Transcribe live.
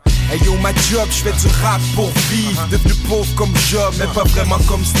Hey yo, ma job, je fais du rap pour vivre. Devenu pauvre comme Job, mais pas vraiment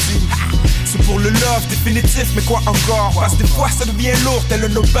comme Steve. C'est pour le love définitif, mais quoi encore? Parce que des fois ça devient lourd, tel un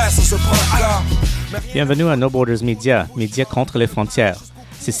Nobel sans un brancard. Bienvenue à No Borders Media, médias contre les frontières.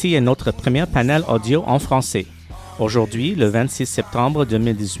 Ceci est notre premier panel audio en français. Aujourd'hui, le 26 septembre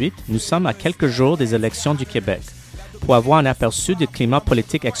 2018, nous sommes à quelques jours des élections du Québec. Pour avoir un aperçu du climat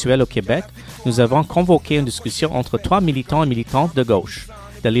politique actuel au Québec, nous avons convoqué une discussion entre trois militants et militantes de gauche,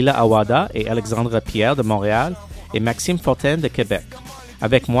 Dalila et Alexandra de Montréal et Maxim Jaggi de Québec.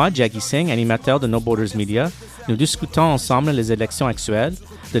 Avec moi, Jaggi Singh, animateur de No Borders Media, nous discutons ensemble les élections actuelles,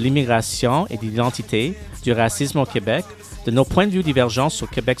 de l'immigration et de l'identité, du racisme au Québec, de nos points de vue divergents sur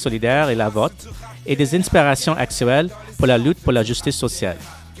Québec solidaire et la vote, et des inspirations actuelles pour la lutte pour la justice sociale.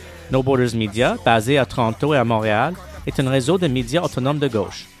 No Borders Media, basé à Toronto et à Montréal, est un réseau de médias autonomes de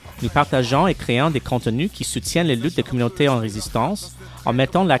gauche. Nous partageons et créons des contenus qui soutiennent les luttes des communautés en résistance, en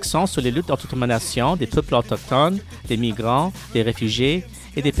mettant l'accent sur les luttes d'autodétermination des peuples autochtones, des migrants, des réfugiés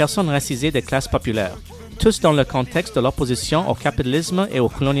et des personnes racisées des classes populaires, tous dans le contexte de l'opposition au capitalisme et au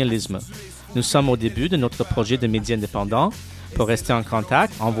colonialisme. Nous sommes au début de notre projet de médias indépendants. Pour rester en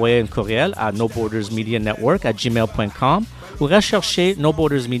contact, envoyez un courriel à nobordersmedianetwork@gmail.com ou recherchez No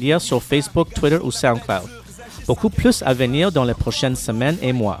Borders Media sur Facebook, Twitter ou SoundCloud. Beaucoup plus à venir dans les prochaines semaines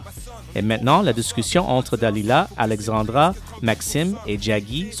et mois. Et maintenant, la discussion entre Dalila, Alexandra, Maxim et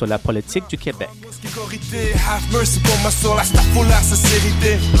Jaggi sur la politique du Québec.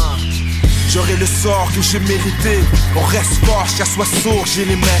 J'aurai le sort que j'ai mérité. On reste fort, jusqu'à soit sourd, j'ai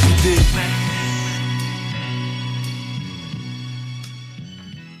les mérités.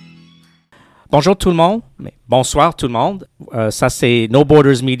 Bonjour tout le monde, bonsoir tout le monde. Ça c'est No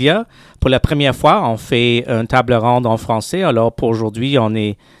Borders Media. Pour la première fois, on fait une table ronde en français. Alors pour aujourd'hui, on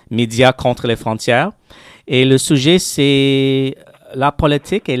est médias contre les frontières. Et le sujet c'est la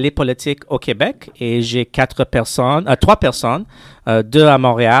politique et les politiques au Québec. Et j'ai trois personnes, deux à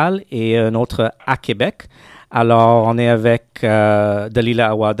Montréal et un autre à Québec. Alors on est avec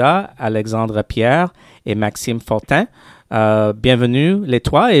Dalila, Alexandra et Maxime Fortin. Bienvenue les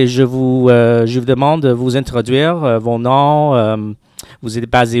trois et je vous demande de vous introduire vos noms, vous êtes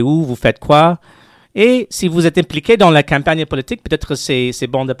basé où, vous faites quoi et si vous êtes impliqué dans la campagne politique, peut-être c'est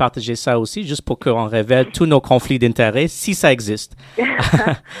bon de partager ça aussi, juste pour qu'on révèle tous nos conflits d'intérêts si ça existe.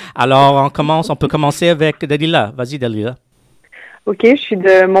 Alors on peut commencer avec Dalila. Vas-y Dalila. Ok, je suis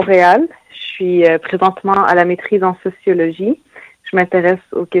de Montréal, je suis présentement à la maîtrise en sociologie. Je m'intéresse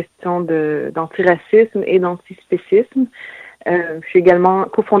aux questions d'antiracisme et d'antispécisme. Je suis également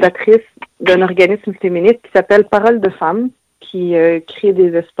cofondatrice d'un organisme féministe qui s'appelle Parole de femmes, qui crée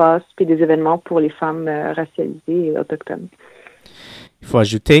des espaces et des événements pour les femmes racialisées et autochtones. Il faut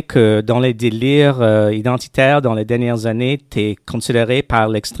ajouter que dans les délires identitaires dans les dernières années, tu es considéré par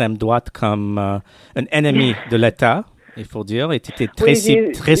l'extrême droite comme un ennemi de l'État. Il faut dire, et tu étais très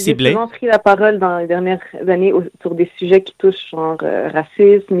ciblé. J'ai souvent pris la parole dans les dernières années sur des sujets qui touchent genre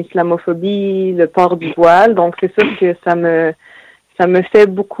racisme, islamophobie, le port du voile. Donc, c'est sûr que ça me fait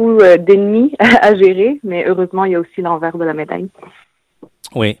beaucoup d'ennemis à gérer, mais heureusement, il y a aussi l'envers de la médaille.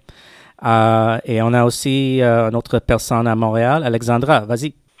 Oui. Et on a aussi une autre personne à Montréal, Alexandra.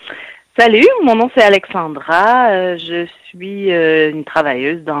 Vas-y. Salut, mon nom c'est Alexandra. Je suis une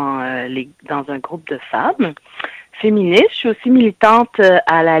travailleuse dans un groupe de femmes féministe. Je suis aussi militante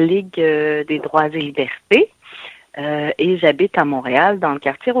à la Ligue des droits et libertés et j'habite à Montréal dans le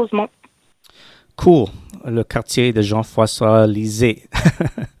quartier Rosemont. Cool, le quartier de Jean-François Lisée.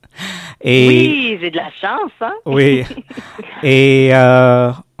 Oui, j'ai de la chance, hein? Oui, et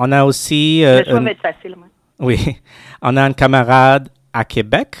on a aussi... le choix va être facile, moi. Oui, on a un camarade à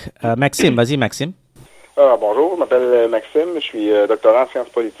Québec. Maxime, vas-y Maxime. Bonjour, je m'appelle Maxime, je suis doctorant en sciences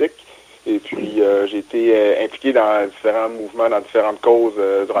politiques. Et puis, j'ai été impliqué dans différents mouvements, dans différentes causes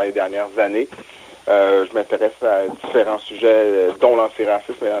durant les dernières années. Je m'intéresse à différents sujets, dont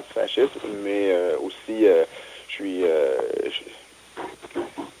l'antiracisme et l'antifascisme, mais aussi, je suis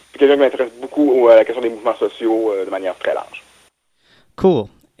quelqu'un qui m'intéresse beaucoup à la question des mouvements sociaux de manière très large. Cool.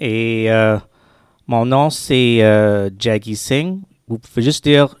 Et mon nom, c'est Jaggi Singh. Vous pouvez juste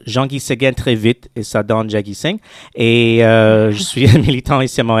dire Jean-Guy Séguin très vite et ça donne Jaggi Singh. Et je suis militant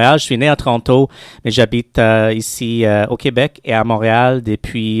ici à Montréal. Je suis né à Toronto, mais j'habite ici au Québec et à Montréal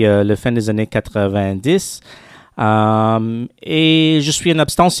depuis le fin des années 90. Et je suis un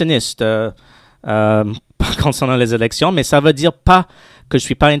abstentionniste concernant les élections, mais ça veut dire pas que je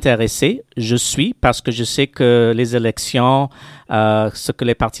suis pas intéressé. Je suis parce que je sais que les élections, ce que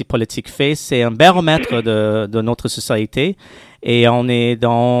les partis politiques font, c'est un baromètre de notre société. Et on est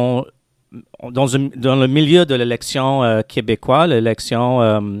dans dans le milieu de l'élection québécoise,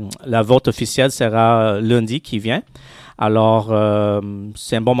 la vote officielle sera lundi qui vient. Alors,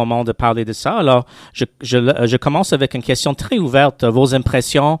 c'est un bon moment de parler de ça. Alors, je commence avec une question très ouverte. Vos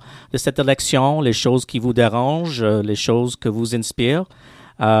impressions de cette élection, les choses qui vous dérangent, les choses que vous inspirent.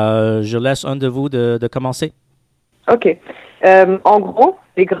 Je laisse un de vous de commencer. OK. En gros,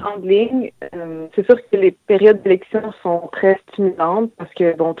 les grandes lignes, c'est sûr que les périodes d'élection sont très stimulantes parce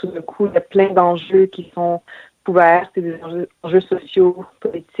que, bon, tout d'un coup, il y a plein d'enjeux qui sont couverts. C'est des enjeux sociaux,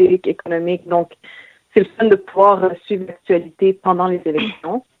 politiques, économiques. Donc, c'est le fun de pouvoir suivre l'actualité pendant les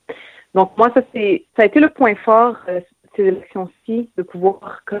élections. Donc, moi, ça a été le point fort de ces élections-ci, de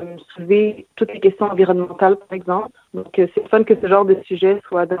pouvoir comme soulever toutes les questions environnementales, par exemple. Donc, c'est le fun que ce genre de sujet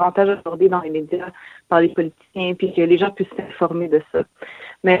soit davantage abordé dans les médias par les politiciens, puis que les gens puissent s'informer de ça.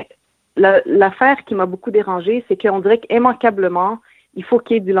 Mais l'affaire qui m'a beaucoup dérangée, c'est qu'on dirait qu'immanquablement, il faut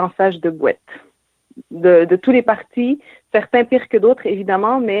qu'il y ait du lançage de boîtes. De tous les partis, certains pires que d'autres,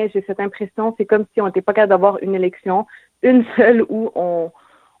 évidemment, mais j'ai cette impression, c'est comme si on n'était pas capable d'avoir une élection, une seule où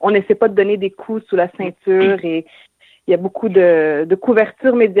on n'essaie pas de donner des coups sous la ceinture et il y a beaucoup de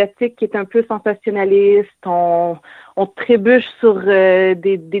couverture médiatique qui est un peu sensationnaliste. On trébuche sur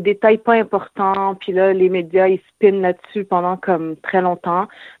des détails pas importants, puis là, les médias, ils spinent là-dessus pendant comme très longtemps.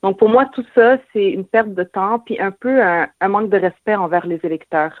 Donc, pour moi, tout ça, c'est une perte de temps, puis un peu un manque de respect envers les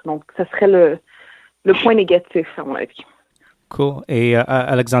électeurs. Donc, ça serait le point négatif, à mon avis. Cool. Et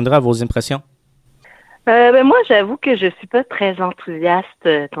Alexandra, vos impressions? Moi, j'avoue que je suis pas très enthousiaste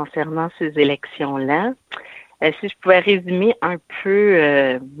concernant ces élections-là. Si je pouvais résumer un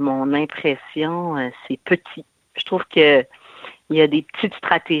peu mon impression, c'est petit. Je trouve que il y a des petites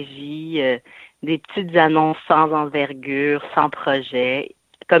stratégies, des petites annonces sans envergure, sans projet.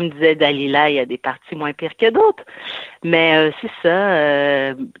 Comme disait Dalila, il y a des partis moins pires que d'autres. Mais c'est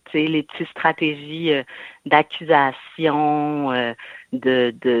ça, tu sais, les petites stratégies d'accusation,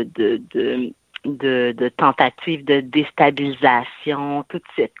 de tentatives de déstabilisation, toute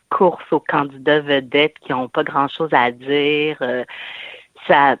cette course aux candidats vedettes qui n'ont pas grand-chose à dire.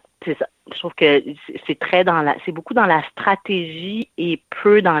 Ça, je trouve que c'est beaucoup dans la stratégie et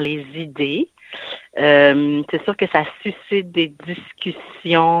peu dans les idées. C'est sûr que ça suscite des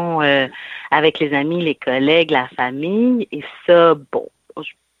discussions avec les amis, les collègues, la famille, et ça, bon,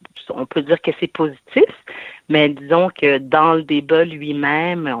 on peut dire que c'est positif, mais disons que dans le débat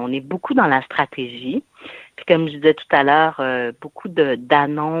lui-même, on est beaucoup dans la stratégie. Puis comme je disais tout à l'heure, beaucoup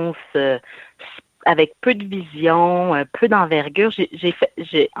d'annonces avec peu de vision, peu d'envergure.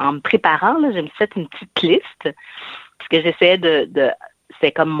 En me préparant, là, je me suis fait une petite liste parce que j'essayais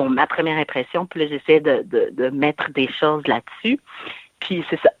c'était comme ma première impression, puis là, j'essayais de mettre des choses là-dessus. Puis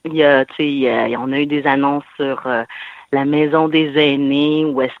c'est ça, on a eu des annonces sur la maison des aînés,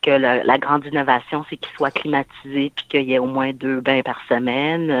 où est-ce que la grande innovation, c'est qu'il soit climatisé puis qu'il y ait au moins 2 bains par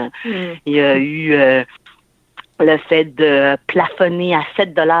semaine. Il y a eu le fait de plafonner à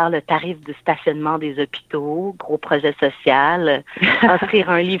 7 $ le tarif de stationnement des hôpitaux, gros projet social,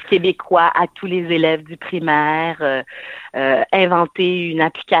 offrir un livre québécois à tous les élèves du primaire, inventer une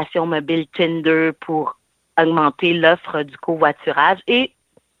application mobile Tinder pour augmenter l'offre du covoiturage et,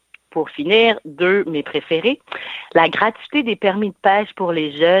 pour finir, 2, mes préférés, la gratuité des permis de pêche pour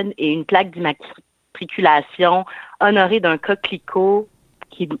les jeunes et une plaque d'immatriculation honorée d'un coquelicot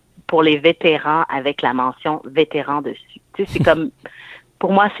pour les vétérans avec la mention vétéran dessus. Tu sais, c'est comme,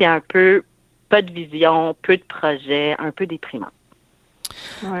 pour moi, c'est un peu pas de vision, peu de projet, un peu déprimant.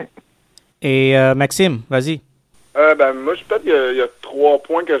 Ouais. Et Maxime, vas-y. Moi, peut-être qu'il y a 3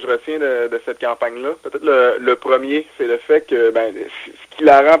 points que je retiens de cette campagne-là. Peut-être le premier, c'est le fait que ce qui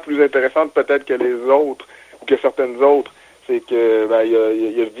la rend plus intéressante peut-être que les autres, ou que certaines autres, c'est que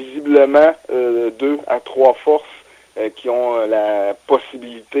il y a visiblement 2 à 3 forces qui ont la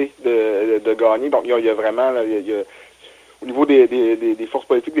possibilité de gagner. Donc, il y a vraiment, au niveau des forces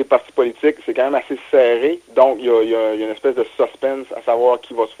politiques, des partis politiques, c'est quand même assez serré. Donc, il y a une espèce de suspense à savoir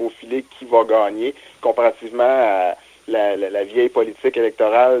qui va se faufiler, qui va gagner, comparativement à la vieille politique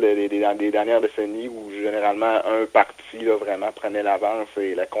électorale des dernières décennies où, généralement, un parti là, vraiment prenait l'avance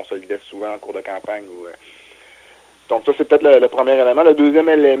et la consolidait souvent en cours de campagne. Donc, ça, c'est peut-être le premier élément. Le deuxième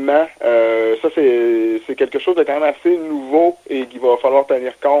élément, ça, c'est quelque chose de quand même assez nouveau et qu'il va falloir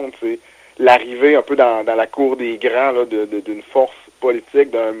tenir compte. C'est l'arrivée un peu dans la cour des grands là, d'une force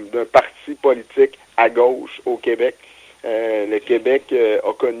politique, d'un parti politique à gauche au Québec. Le Québec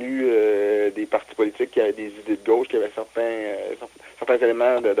a connu des partis politiques qui avaient des idées de gauche, qui avaient certains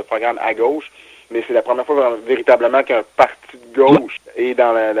éléments de programme à gauche, mais c'est la première fois véritablement qu'un parti de gauche est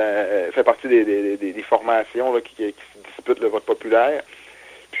fait partie des formations là, qui disputent le vote populaire.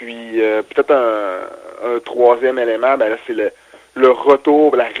 puis peut-être un troisième élément, ben là, c'est le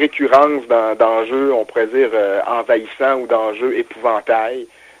retour, la récurrence d'enjeux, on pourrait dire, envahissants ou d'enjeux épouvantails.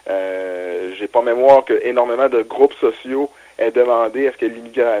 J'ai pas mémoire que énormément de groupes sociaux aient demandé à ce que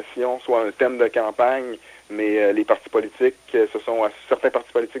l'immigration soit un thème de campagne, mais les partis politiques certains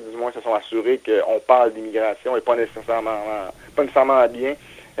partis politiques du moins se sont assurés qu'on parle d'immigration et pas nécessairement bien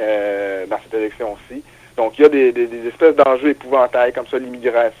dans cette élection-ci. Donc il y a des espèces d'enjeux épouvantails comme ça,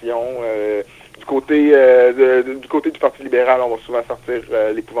 l'immigration. Du côté du Parti libéral, on va souvent sortir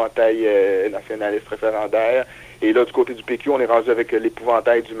l'épouvantail nationaliste référendaire. Et là, du côté du PQ, on est rendu avec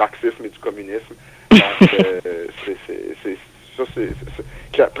l'épouvantail du marxisme et du communisme. Donc,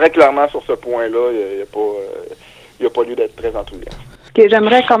 très clairement, sur ce point-là, il n'y a pas lieu d'être très enthousiaste. Ce que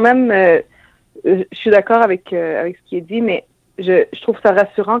j'aimerais quand même, je suis d'accord avec ce qui est dit, mais je trouve ça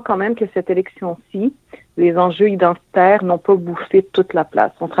rassurant quand même que cette élection-ci, les enjeux identitaires n'ont pas bouffé toute la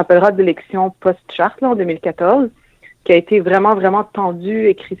place. On se rappellera de l'élection post-charte, là, en 2014, qui a été vraiment, vraiment tendue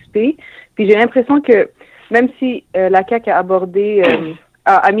et crispée. Puis j'ai l'impression que même si la CAQ a abordé,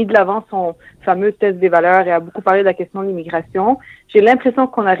 a mis de l'avant son fameux test des valeurs et a beaucoup parlé de la question de l'immigration, j'ai l'impression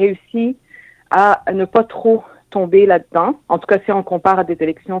qu'on a réussi à ne pas trop tomber là-dedans, en tout cas si on compare à des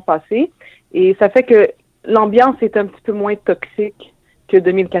élections passées. Et ça fait que l'ambiance est un petit peu moins toxique que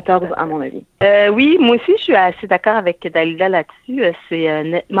 2014, à mon avis. Oui, moi aussi, je suis assez d'accord avec Dalila là-dessus. C'est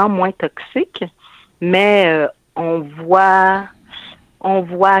nettement moins toxique, mais on voit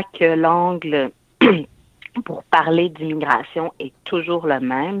que l'angle pour parler d'immigration est toujours le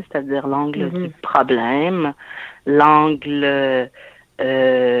même, c'est-à-dire l'angle du problème, l'angle...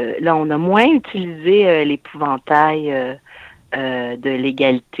 là, on a moins utilisé l'épouvantail de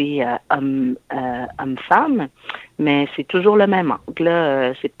l'égalité homme-femme, mais c'est toujours le même angle.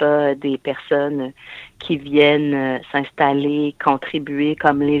 Là. C'est pas des personnes qui viennent s'installer, contribuer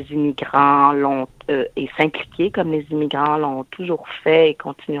comme les immigrants l'ont et s'impliquer comme les immigrants l'ont toujours fait et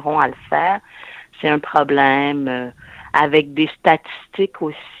continueront à le faire. C'est un problème avec des statistiques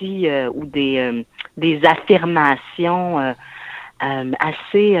aussi ou des affirmations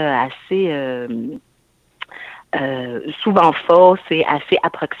assez souvent fausses et assez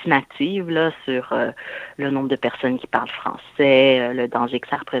approximatives là, sur le nombre de personnes qui parlent français, le danger que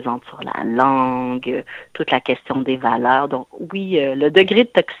ça représente sur la langue, toute la question des valeurs. Donc oui, le degré de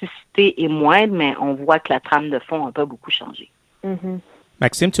toxicité est moindre, mais on voit que la trame de fond n'a pas beaucoup changé. Mm-hmm.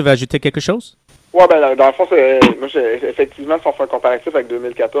 Maxime, tu veux ajouter quelque chose? Oui, ben dans le fond, effectivement, si on fait un comparatif avec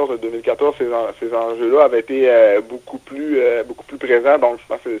 2014, ces enjeux-là avaient été beaucoup plus présents, donc je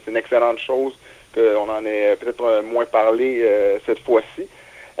pense que c'est une excellente chose qu'on en ait peut-être moins parlé cette fois-ci.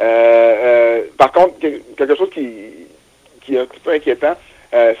 Par contre, quelque chose qui est un petit peu inquiétant,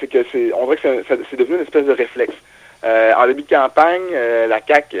 c'est que on dirait que c'est devenu une espèce de réflexe. En début de campagne, la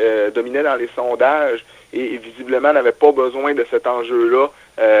CAQ dominait dans les sondages et visiblement n'avait pas besoin de cet enjeu-là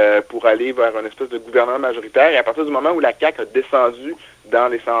pour aller vers une espèce de gouvernement majoritaire. Et à partir du moment où la CAQ a descendu dans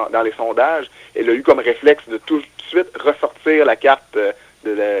les sondages, elle a eu comme réflexe de tout de suite ressortir la carte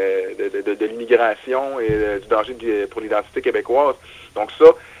de l'immigration et du danger pour l'identité québécoise. Donc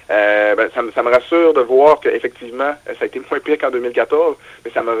ça me rassure de voir qu'effectivement, ça a été moins pire qu'en 2014,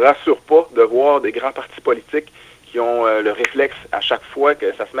 mais ça me rassure pas de voir des grands partis politiques qui ont le réflexe à chaque fois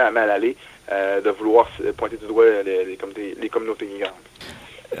que ça se met à mal aller de vouloir pointer du doigt les communautés migrantes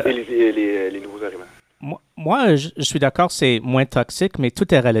et les nouveaux arrivants. Moi, je suis d'accord, c'est moins toxique, mais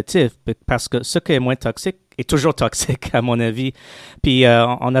tout est relatif, parce que ce qui est moins toxique est toujours toxique, à mon avis. Puis,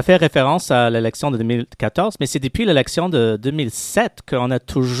 on a fait référence à l'élection de 2014, mais c'est depuis l'élection de 2007 qu'on a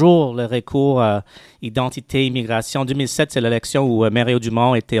toujours le recours à identité, immigration. 2007, c'est l'élection où Mario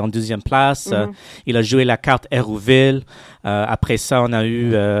Dumont était en deuxième place. Il a joué la carte Hérouville. Après ça, on a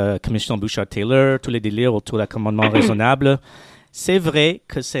eu Commission Bouchard-Taylor, tous les délires autour d'un commandement raisonnable. C'est vrai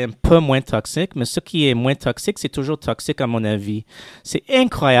que c'est un peu moins toxique, mais ce qui est moins toxique, c'est toujours toxique à mon avis. C'est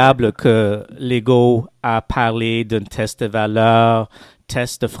incroyable que Legault a parlé d'un test de valeur,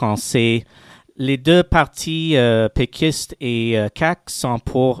 test de français. Les deux partis péquistes et CAQ sont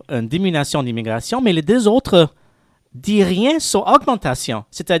pour une diminution d'immigration, mais les deux autres disent rien sur augmentation.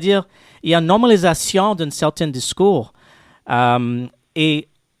 C'est-à-dire, il y a une normalisation d'un certain discours. Et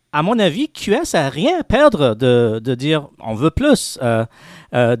à mon avis, QS a rien à perdre de dire on veut plus,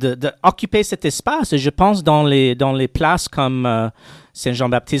 d'occuper cet espace. Et je pense dans les places comme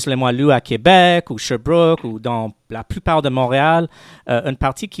Saint-Jean-Baptiste-les-Moilous à Québec ou Sherbrooke ou dans la plupart de Montréal, un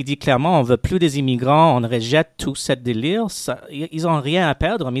parti qui dit clairement on veut plus des immigrants, on rejette tout ce délire. Ils ont rien à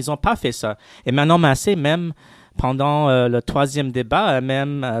perdre, mais ils n'ont pas fait ça. Et maintenant, Massé, même pendant le troisième débat, a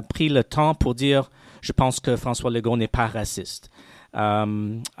même pris le temps pour dire je pense que François Legault n'est pas raciste.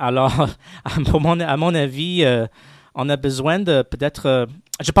 Alors, à mon avis, on a besoin de peut-être...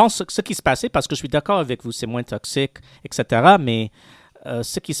 je pense que ce qui se passait, parce que je suis d'accord avec vous, c'est moins toxique, etc., mais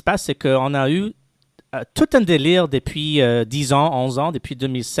ce qui se passe, c'est qu'on a eu tout un délire depuis 10 ans, 11 ans, depuis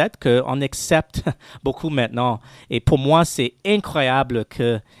 2007, qu'on accepte beaucoup maintenant. Et pour moi, c'est incroyable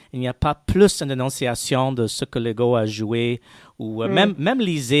qu'il n'y a pas plus de dénonciation de ce que Legault a joué. Ou même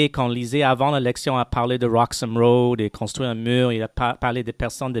Lisée, quand Lisée, avant l'élection, a parlé de Roxham Road et construit un mur, il a parlé des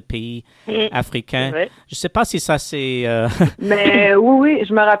personnes des pays africains. Je ne sais pas si ça c'est... Mais oui,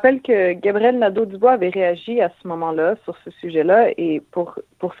 je me rappelle que Gabriel Nadeau-Dubois avait réagi à ce moment-là sur ce sujet-là. Et pour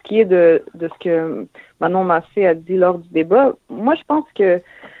ce qui est de ce que Manon Massé a dit lors du débat, moi, je pense que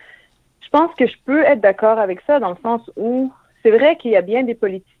je peux être d'accord avec ça dans le sens où c'est vrai qu'il y a bien des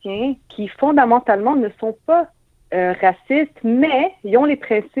politiciens qui, fondamentalement, ne sont pas racistes, mais ils ont les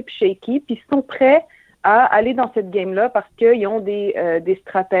principes shaky, puis ils sont prêts à aller dans cette game-là parce qu'ils ont des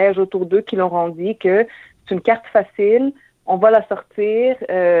stratèges autour d'eux qui leur ont dit que c'est une carte facile, on va la sortir,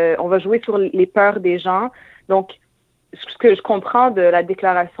 on va jouer sur les peurs des gens. Donc, ce que je comprends de la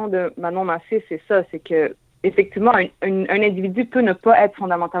déclaration de Manon Massé, c'est ça, c'est que effectivement, un individu peut ne pas être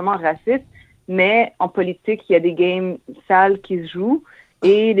fondamentalement raciste, mais en politique, il y a des games sales qui se jouent.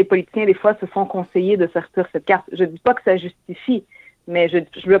 Et les politiciens, des fois, se font conseiller de sortir cette carte. Je ne dis pas que ça justifie, mais je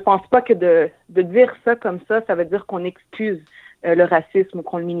ne pense pas que de dire ça comme ça veut dire qu'on excuse le racisme ou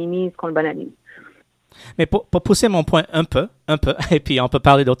qu'on le minimise, qu'on le banalise. Mais pour pousser mon point un peu, et puis on peut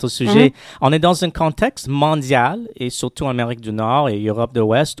parler d'autres sujets, on est dans un contexte mondial, et surtout en Amérique du Nord et Europe de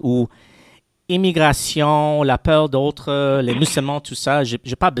l'Ouest, où immigration, la peur d'autres, les musulmans, tout ça, j'ai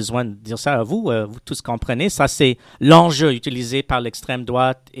pas besoin de dire ça à vous, vous tous comprenez. Ça, c'est l'enjeu utilisé par l'extrême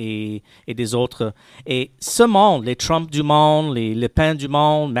droite et des autres. Et ce monde, les Trump du monde, les Le Pen du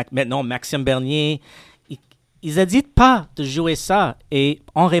monde, maintenant Maxime Bernier, ils n'hésitent pas de jouer ça. Et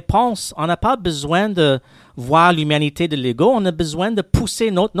en réponse, on n'a pas besoin de voir l'humanité de l'ego, on a besoin de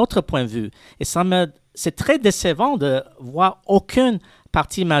pousser notre point de vue. Et c'est très décevant de voir aucune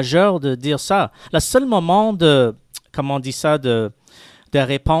partie majeure de dire ça. Le seul moment de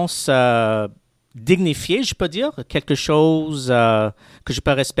réponse dignifiée, je peux dire, quelque chose que je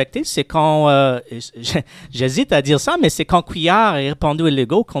peux respecter, c'est quand, j'hésite à dire ça, mais c'est quand Couillard a répondu à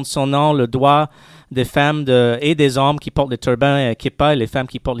l'ego concernant le droit des femmes et des hommes qui portent le turban et kippa et les femmes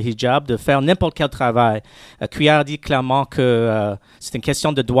qui portent le hijab de faire n'importe quel travail. Couillard dit clairement que c'est une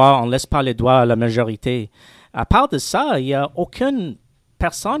question de droit, on ne laisse pas les droits à la majorité. À part de ça, il n'y a aucune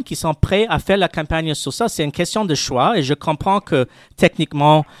personnes qui sont prêtes à faire la campagne sur ça. C'est une question de choix et je comprends que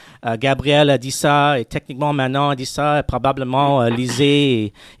techniquement, Gabriel a dit ça et techniquement Manon a dit ça et probablement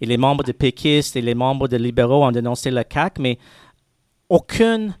Lisée et les membres de péquistes et les membres de libéraux ont dénoncé le CAQ, mais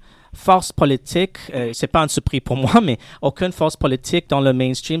aucune force politique, c'est pas un surpris pour moi, mais aucune force politique dans le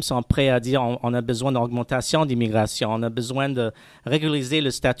mainstream sont prêts à dire on a besoin d'augmentation d'immigration, on a besoin de régulariser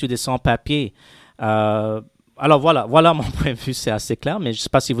le statut des sans-papiers. Alors voilà mon point de vue, c'est assez clair, mais je ne sais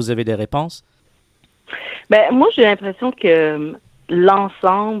pas si vous avez des réponses. Ben moi, j'ai l'impression que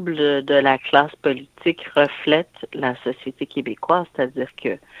l'ensemble de la classe politique reflète la société québécoise, c'est-à-dire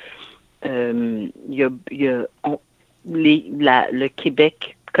que le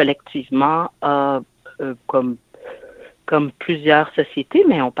Québec collectivement a comme plusieurs sociétés,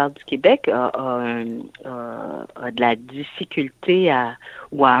 mais on parle du Québec, a de la difficulté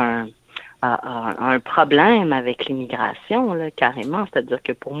ou a un problème avec l'immigration, là, carrément. C'est-à-dire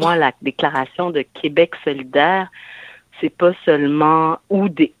que pour moi, la déclaration de Québec solidaire, c'est pas seulement,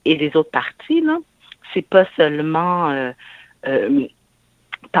 et les autres partis, là, c'est pas seulement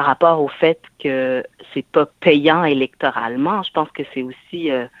par rapport au fait que c'est pas payant électoralement. Je pense que c'est aussi,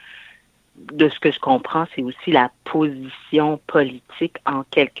 de ce que je comprends, c'est aussi la position politique, en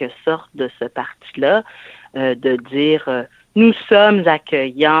quelque sorte, de ce parti-là, de dire, nous sommes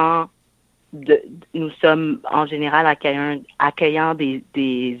accueillants, nous sommes en général accueillant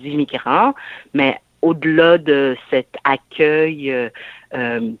des immigrants, mais au-delà de cet accueil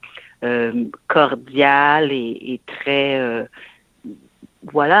cordial et très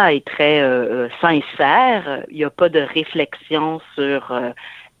sincère, il n'y a pas de réflexion sur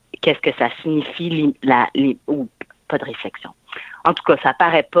qu'est-ce que ça signifie ou pas de réflexion. En tout cas, ça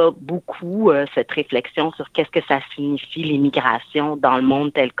paraît pas beaucoup, cette réflexion sur qu'est-ce que ça signifie l'immigration dans le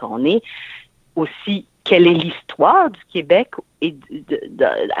monde tel qu'on est. Aussi, quelle est l'histoire du Québec et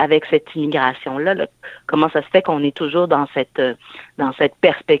avec cette immigration-là? Là, comment ça se fait qu'on est toujours dans cette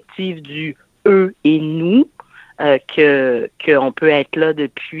perspective du « eux » et « nous », qu'on peut être là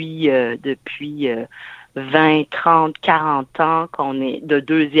depuis 20, 30, 40 ans, qu'on est de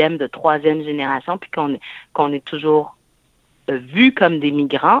deuxième, de troisième génération, puis qu'on est toujours vus comme des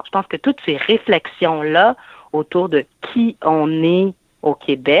migrants. Je pense que toutes ces réflexions-là autour de qui on est au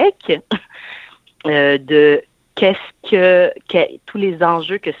Québec, de tous les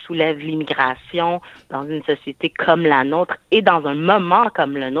enjeux que soulève l'immigration dans une société comme la nôtre et dans un moment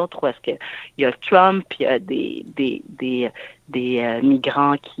comme le nôtre où est-ce qu'il y a Trump, il y a des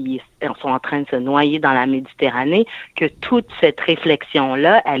migrants qui sont en train de se noyer dans la Méditerranée, que toute cette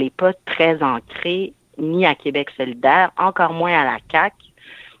réflexion-là, elle n'est pas très ancrée ni à Québec solidaire, encore moins à la CAQ,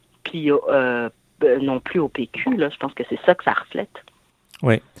 puis non plus au PQ. Là. Je pense que c'est ça que ça reflète.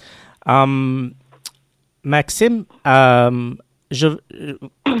 Oui. Maxime, tu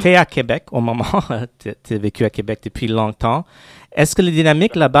es à Québec au moment, tu as vécu à Québec depuis longtemps. Est-ce que la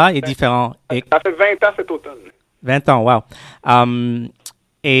dynamique là-bas est différente? Ça fait 20 ans cet automne. 20 ans, wow.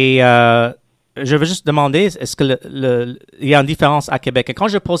 Je veux juste demander, est-ce que il y a une différence à Québec? Et quand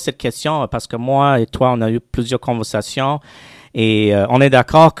je pose cette question, parce que moi et toi, on a eu plusieurs conversations, et on est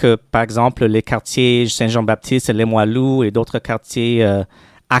d'accord que, par exemple, les quartiers Saint-Jean-Baptiste, Limoilou et d'autres quartiers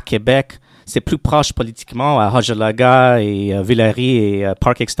à Québec, c'est plus proche politiquement à Hochelaga et Villeray et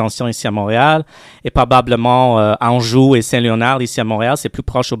Parc Extension ici à Montréal, et probablement Anjou et Saint-Léonard ici à Montréal, c'est plus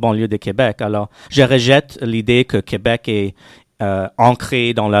proche au banlieue de Québec. Alors, je rejette l'idée que Québec est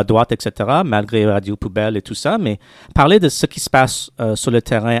ancré dans la droite, etc., malgré Radio Poubelle et tout ça, mais parler de ce qui se passe sur le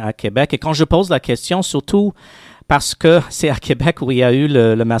terrain à Québec. Et quand je pose la question, surtout parce que c'est à Québec où il y a eu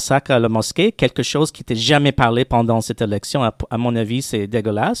le massacre à la mosquée, quelque chose qui n'était jamais parlé pendant cette élection. À mon avis, c'est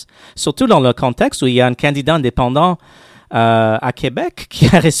dégueulasse. Surtout dans le contexte où il y a un candidat indépendant à Québec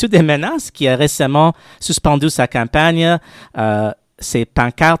qui a reçu des menaces, qui a récemment suspendu sa campagne. Ses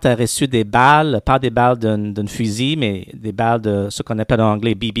pancartes ont reçu des balles, pas des balles d'un fusil, mais des balles de ce qu'on appelle en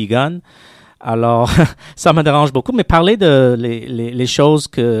anglais BB gun. Alors, ça me dérange beaucoup, mais parler de les choses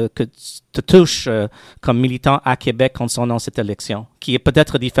que te touchent comme militant à Québec concernant cette élection, qui est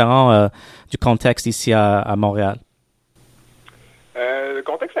peut-être différent du contexte ici à Montréal. Le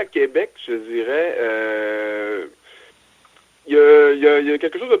contexte à Québec, je dirais, il y a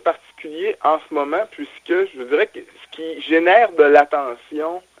quelque chose de particulier en ce moment, puisque je dirais que ce qui génère de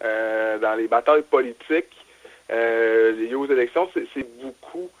l'attention dans les batailles politiques liées aux élections, c'est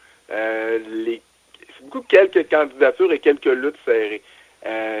beaucoup quelques candidatures et quelques luttes serrées.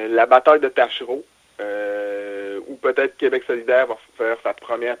 La bataille de Tachereau, où peut-être Québec solidaire va faire sa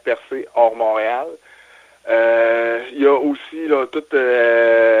première percée hors Montréal. Il y a aussi là,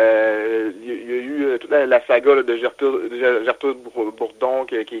 il y a eu toute la saga là, de Gertrude Bourdon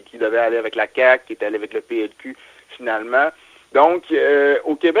qui devait aller avec la CAQ, qui est allée avec le PLQ finalement. Donc,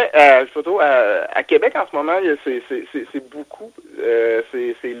 au Québec, surtout à Québec en ce moment, c'est beaucoup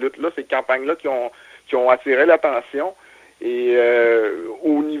ces luttes-là, ces campagnes-là qui ont attiré l'attention. Et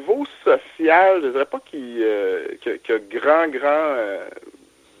au niveau social, je ne dirais pas qu'il y a grand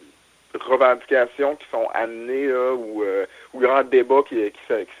revendications qui sont amenées là, ou grand débat qui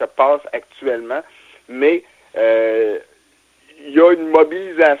se passe actuellement, mais il y a une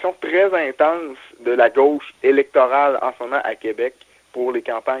mobilisation très intense de la gauche électorale en ce moment à Québec pour les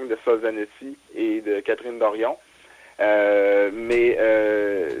campagnes de Sol Zanetti et de Catherine Dorion. Mais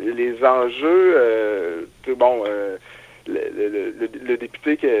les enjeux, le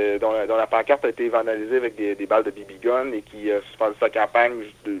député dont la pancarte a été vandalisée avec des balles de BB gun et qui a suspendu sa campagne,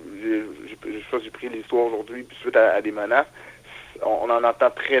 j'ai pris l'histoire aujourd'hui suite à des menaces. On en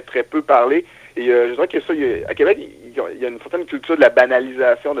entend très très peu parler. Et je dirais que ça, à Québec, il y a une certaine culture de la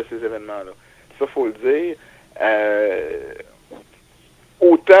banalisation de ces événements-là. Ça, faut le dire.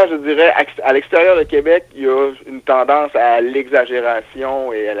 Autant, je dirais, à l'extérieur de Québec, il y a une tendance à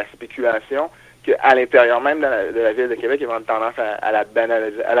l'exagération et à la spéculation, qu'à l'intérieur même de la ville de Québec, il y a une tendance à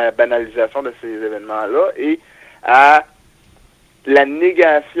la banalisation de ces événements-là et à la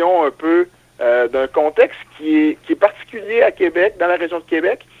négation un peu d'un contexte qui est particulier à Québec, dans la région de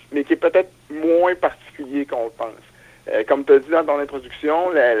Québec, mais qui est peut-être moins particulier qu'on le pense. Comme tu as dit dans ton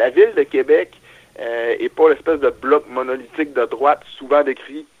introduction, la ville de Québec n'est pas l'espèce de bloc monolithique de droite, souvent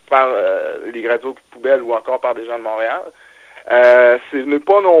décrit par les radios poubelles ou encore par des gens de Montréal. Ce n'est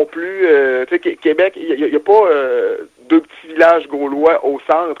pas non plus... tu sais, Québec, il n'y a pas deux petits villages gaulois au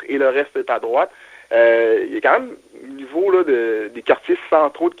centre et le reste est à droite. Il y a quand même, au niveau là, des quartiers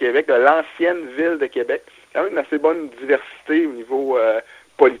centraux de Québec, de l'ancienne ville de Québec, quand même une assez bonne diversité au niveau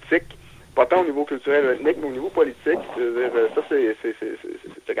politique, pas tant au niveau culturel et ethnique, mais au niveau politique. Ça,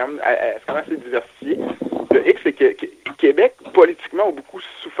 c'est quand même assez diversifié. Le X, c'est que Québec, politiquement, a beaucoup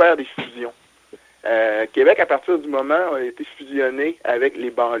souffert des fusions. Québec, à partir du moment où a été fusionné avec les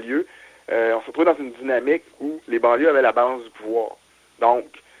banlieues, on se retrouve dans une dynamique où les banlieues avaient la balance du pouvoir. Donc,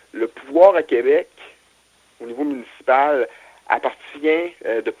 le pouvoir à Québec, au niveau municipal, appartient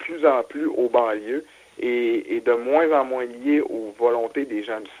de plus en plus aux banlieues et de moins en moins lié aux volontés des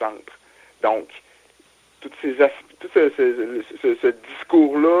gens du centre. Donc, tout ce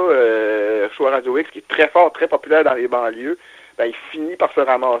discours-là, choix Radio X, qui est très fort, très populaire dans les banlieues, ben, il finit par se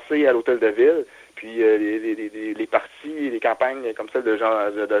ramasser à l'hôtel de ville. Puis les partis, les campagnes comme celle de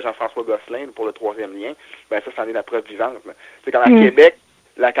Jean-François Gosselin pour le troisième lien, ben ça, c'en est la preuve vivante. C'est comme à Québec,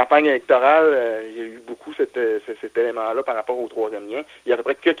 la campagne électorale, il y a eu beaucoup cet élément-là par rapport au troisième lien. Il y a à peu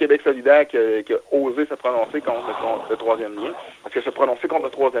près que Québec solidaire qui a osé se prononcer contre le troisième lien. Parce que se prononcer contre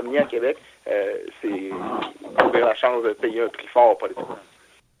le troisième lien à Québec, c'est ouvrir la chance de payer un prix fort politiquement.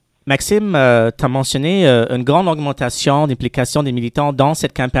 Maxime, tu as mentionné une grande augmentation d'implication des militants dans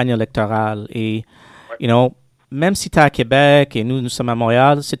cette campagne électorale. Et, même si tu es à Québec et nous sommes à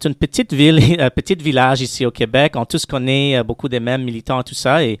Montréal, c'est une petite ville, un petit village ici au Québec. On tous connaît beaucoup des mêmes militants et tout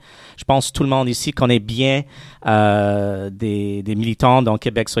ça. Et je pense que tout le monde ici connaît bien des militants dans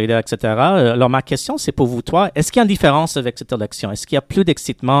Québec solidaire, etc. Alors, ma question, c'est pour vous, toi, est-ce qu'il y a une différence avec cette élection? Est-ce qu'il y a plus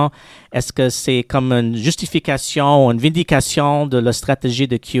d'excitement? Est-ce que c'est comme une justification, une vindication de la stratégie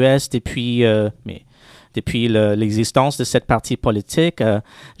de QS depuis l'existence de cette partie politique?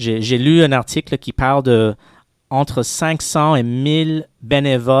 J'ai lu un article qui parle de entre 500 et 1000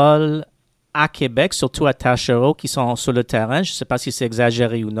 bénévoles à Québec, surtout à Tachereau, qui sont sur le terrain. Je ne sais pas si c'est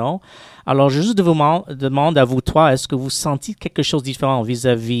exagéré ou non. Alors, je juste demande à vous trois, est-ce que vous sentez quelque chose de différent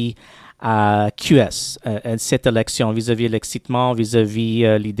vis-à-vis à QS, cette élection, vis-à-vis l'excitement,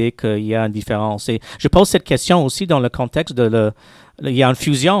 vis-à-vis l'idée qu'il y a une différence? Et je pose cette question aussi dans le contexte il y a une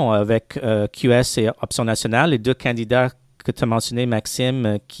fusion avec QS et Option nationale, les deux candidats que tu as mentionné,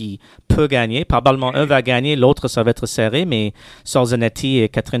 Maxime, qui peut gagner. Probablement un va gagner, l'autre, ça va être serré, mais Sorzanetti et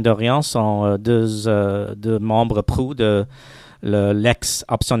Catherine Dorion sont deux membres pros de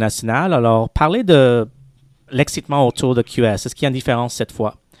l'ex-Option nationale. Alors, parlez de l'excitement autour de QS. Est-ce qu'il y a une différence cette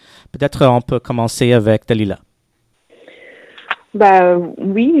fois? Peut-être on peut commencer avec Dalila.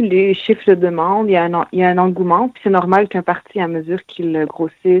 Oui, les chiffres le demandent. Il y a un engouement. Puis c'est normal qu'un parti, à mesure qu'il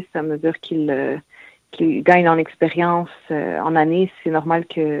grossisse, à mesure qu'il gagne en expérience en année, c'est normal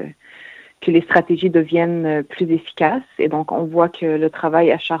que les stratégies deviennent plus efficaces. Et donc, on voit que le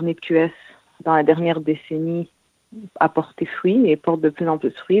travail acharné de QS dans la dernière décennie a porté fruit et porte de plus en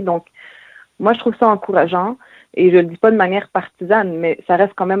plus fruit. Donc, moi, je trouve ça encourageant. Et je le dis pas de manière partisane, mais ça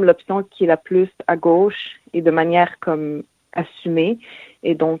reste quand même l'option qui est la plus à gauche et de manière comme assumée.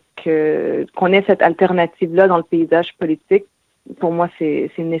 Et donc, qu'on ait cette alternative-là dans le paysage politique, pour moi,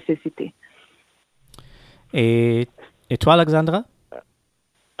 c'est une nécessité. Et toi, Alexandra?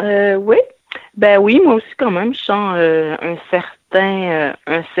 Oui. Oui, moi aussi, quand même, je sens un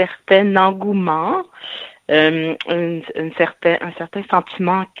certain engouement, un certain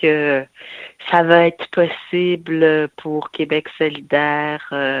sentiment que ça va être possible pour Québec solidaire.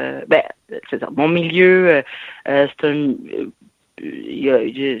 C'est ça. Mon milieu, c'est un...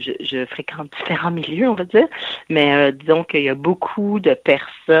 je fréquente différents milieux, on va dire, mais disons qu'il y a beaucoup de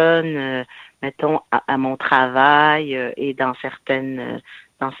personnes... mettons, à mon travail et dans certains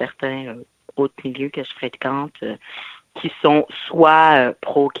autres milieux que je fréquente qui sont soit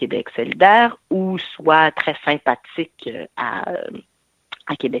pro-Québec solidaire ou soit très sympathiques à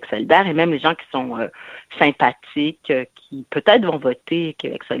Québec solidaire, et même les gens qui sont sympathiques, qui peut-être vont voter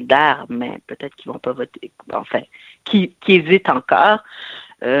Québec solidaire, mais peut-être qu'ils vont pas voter, enfin, qui hésitent encore.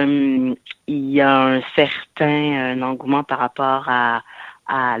 Il y a un certain engouement par rapport à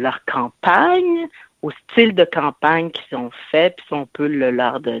leur campagne, au style de campagne qu'ils ont fait, puis si on peut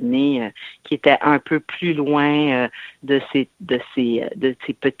leur donner, qui était un peu plus loin de ces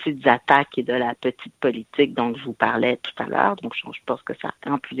petites attaques et de la petite politique dont je vous parlais tout à l'heure. Donc, je pense que ça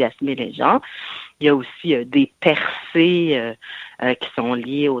a enthousiasmé les gens. Il y a aussi des percées qui sont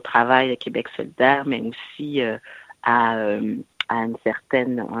liées au travail de Québec solidaire, mais aussi à un certain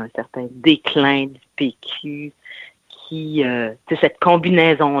déclin du PQ. Cette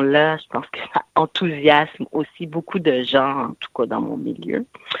combinaison-là, je pense que ça enthousiasme aussi beaucoup de gens, en tout cas dans mon milieu.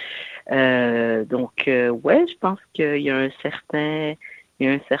 Je pense qu'il y a un certain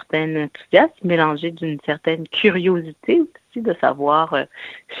enthousiasme mélangé d'une certaine curiosité aussi de savoir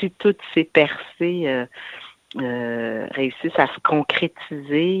si toutes ces percées réussissent à se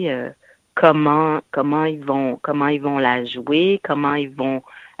concrétiser, comment ils vont la jouer, comment ils vont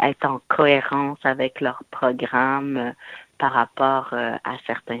être en cohérence avec leur programme par rapport à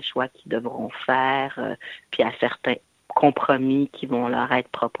certains choix qu'ils devront faire, puis à certains compromis qui vont leur être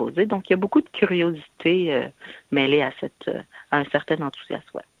proposés. Donc, il y a beaucoup de curiosité mêlée à un certain enthousiasme.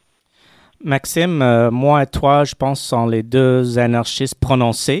 Ouais. Maxime, moi et toi, je pense, sont les deux anarchistes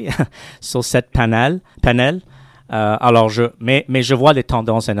prononcés sur cette panel. Mais je vois les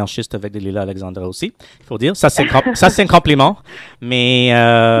tendances anarchistes avec Dalila Alexandra aussi, il faut dire. Ça, c'est un compliment. Mais,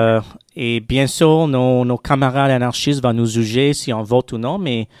 et bien sûr, nos camarades anarchistes vont nous juger si on vote ou non.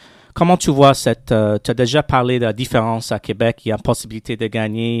 Mais comment tu vois tu as déjà parlé de la différence à Québec. Il y a possibilité de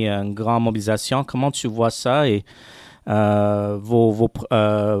gagner une grande mobilisation. Comment tu vois ça et vos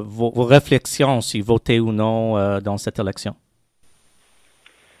réflexions si voter ou non dans cette élection?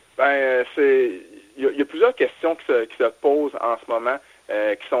 Il y a plusieurs questions qui se posent en ce moment,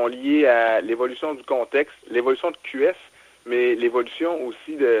 qui sont liées à l'évolution du contexte, l'évolution de QS, mais l'évolution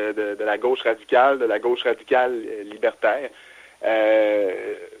aussi de la gauche radicale, libertaire.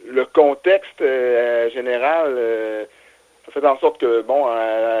 Le contexte général a fait en sorte que,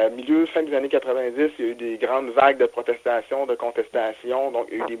 fin des années 90, il y a eu des grandes vagues de protestations, de contestations, donc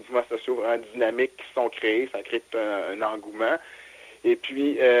il y a eu des mouvements sociaux vraiment dynamiques qui se sont créés, ça a créé un engouement. Et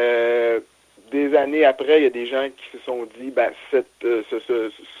puis, des années après, il y a des gens qui se sont dit,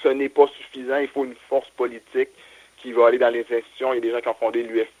 ce n'est pas suffisant, il faut une force politique qui va aller dans les institutions. Il y a des gens qui ont fondé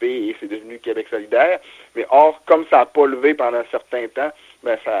l'UFP et c'est devenu Québec solidaire. Mais or, comme ça n'a pas levé pendant un certain temps,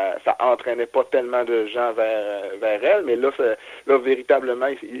 ça entraînait pas tellement de gens vers elle. Mais là, véritablement,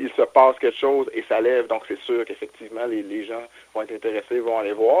 il se passe quelque chose et ça lève. Donc, c'est sûr qu'effectivement, les gens vont être intéressés, vont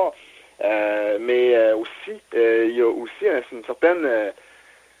aller voir. Il y a aussi une certaine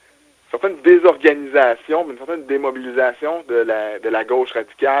désorganisation, une certaine démobilisation de la gauche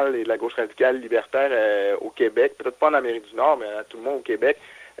radicale et de la gauche radicale libertaire au Québec, peut-être pas en Amérique du Nord, mais à tout le monde au Québec.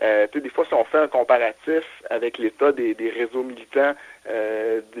 Des fois, si on fait un comparatif avec l'état des réseaux militants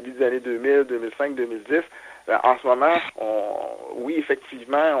début des années 2000, 2005, 2010, en ce moment, oui,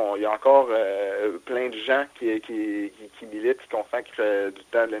 effectivement, il y a encore plein de gens qui militent, qui consacrent du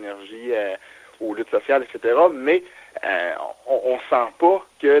temps, de l'énergie aux luttes sociales, etc., mais on sent pas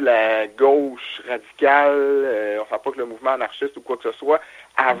que la gauche radicale, on sent pas que le mouvement anarchiste ou quoi que ce soit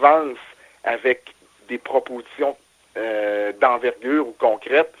avance avec des propositions d'envergure ou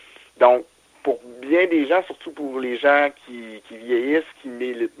concrètes. Donc, pour bien des gens, surtout pour les gens qui vieillissent, qui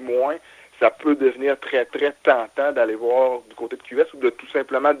militent moins, ça peut devenir très, très tentant d'aller voir du côté de QS ou de tout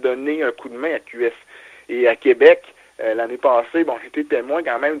simplement donner un coup de main à QS. Et à Québec, l'année passée, j'étais témoin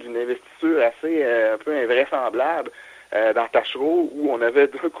quand même d'une investiture assez un peu invraisemblable dans Tachereau, où on avait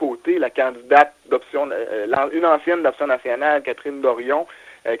d'un côté la candidate d'option, une ancienne d'Option nationale, Catherine Dorion,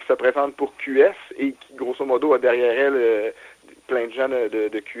 qui se présente pour QS et qui, grosso modo, a derrière elle plein de gens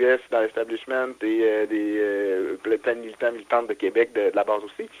de QS dans l'establishment et plein de militantes de Québec, de la base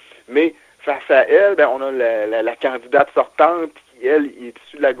aussi. Mais face à elle, on a la candidate sortante qui, elle, est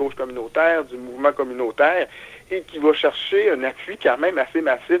issue de la gauche communautaire, du mouvement communautaire, et qui va chercher un appui quand même assez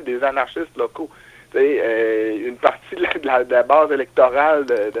massif des anarchistes locaux. Une partie de la base électorale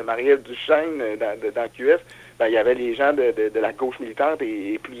de Marie-Ève Duchesne dans QS, il y avait les gens de la gauche militante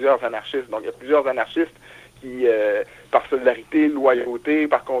et plusieurs anarchistes. Donc, il y a plusieurs anarchistes qui, par solidarité, loyauté,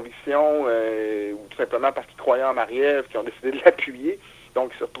 par conviction, ou tout simplement parce qu'ils croyaient en Marie-Ève, qui ont décidé de l'appuyer.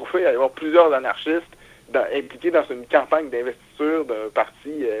 Donc, il se retrouvait à y avoir plusieurs anarchistes impliqués dans une campagne d'investiture d'un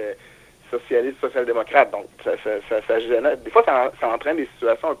parti socialiste, social-démocrate. Donc, ça gênait. Des fois, ça entraîne des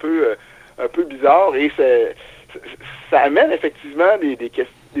situations un peu bizarres et ça amène effectivement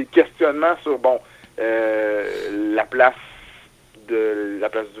des questionnements sur, la place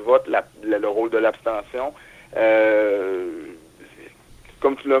du vote, le rôle de l'abstention.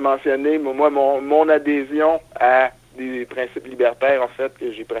 Comme tu l'as mentionné, moi, mon adhésion à des principes libertaires, en fait,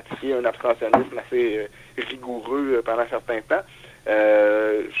 que j'ai pratiqué un abstentionnisme assez rigoureux pendant un certain temps,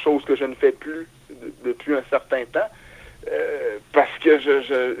 chose que je ne fais plus depuis un certain temps, parce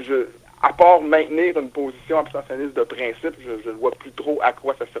que à part maintenir une position abstentionniste de principe, je ne vois plus trop à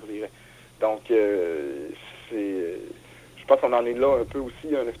quoi ça servirait. Donc, je pense qu'on en est là un peu aussi,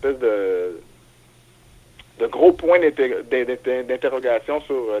 une espèce de gros point d'interrogation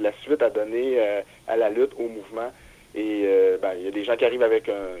sur la suite à donner à la lutte, au mouvement. Et il y a des gens qui arrivent avec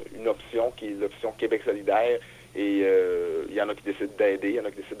une option qui est l'option Québec solidaire. Et il y en a qui décident d'aider, il y en a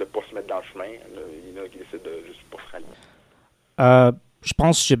qui décident de ne pas se mettre dans le chemin, il y en a qui décident de juste pas se rallier. Je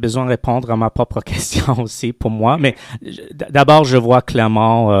pense que j'ai besoin de répondre à ma propre question aussi pour moi. Mais d'abord, je vois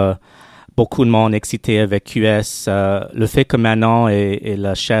clairement beaucoup de monde excité avec QS. Le fait que Manon est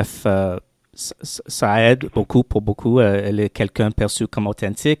la chef, ça aide beaucoup pour beaucoup. Elle est quelqu'un perçu comme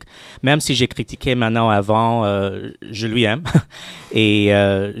authentique. Même si j'ai critiqué Manon avant, je lui aime. Et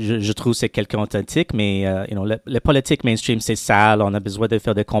je trouve que c'est quelqu'un authentique. Mais les politiques mainstream, c'est sale. On a besoin de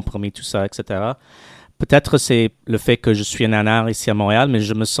faire des compromis, tout ça, etc. Peut-être c'est le fait que je suis un anar ici à Montréal, mais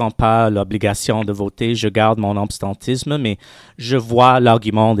je me sens pas l'obligation de voter. Je garde mon abstentisme, mais je vois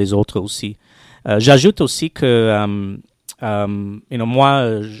l'argument des autres aussi. J'ajoute aussi que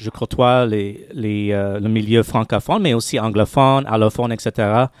moi, je côtoie le milieu francophone, mais aussi anglophone, allophone,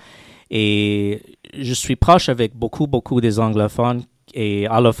 etc. Et je suis proche avec beaucoup des anglophones et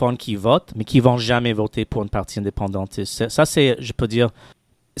allophones qui votent, mais qui vont jamais voter pour une parti indépendantiste. Ça c'est, je peux dire,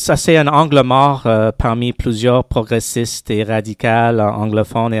 ça c'est un angle mort parmi plusieurs progressistes et radicaux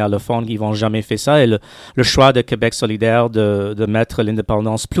anglophones et allophones qui vont jamais faire ça. Et le choix de Québec solidaire de mettre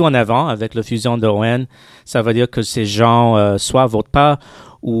l'indépendance plus en avant avec la fusion de ON, ça veut dire que ces gens soit votent pas,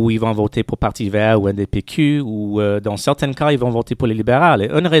 ou ils vont voter pour Parti vert ou NDPQ, ou dans certains cas, ils vont voter pour les libéraux. Et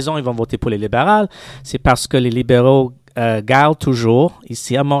une raison ils vont voter pour les libéraux, c'est parce que les libéraux gardent toujours,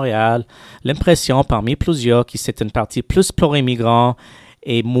 ici à Montréal, l'impression parmi plusieurs que c'est une partie plus pro-immigrant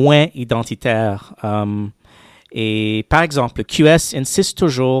et moins identitaire. Et par exemple, QS insiste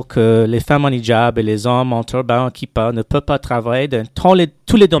toujours que les femmes en hijab et les hommes en turban, en kippa ne peuvent pas travailler dans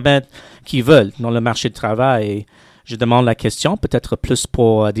tous les domaines qu'ils veulent dans le marché du travail. Et je demande la question, peut-être plus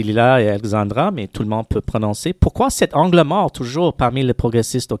pour Dalila et Alexandra, mais tout le monde peut prononcer. Pourquoi cet angle mort toujours parmi les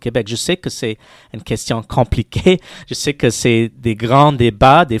progressistes au Québec? Je sais que c'est une question compliquée. Je sais que c'est des grands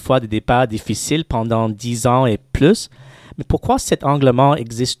débats, des fois des débats difficiles pendant 10 ans et plus. Mais pourquoi cet angle mort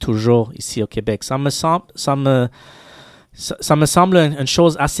existe toujours ici au Québec? Ça me semble une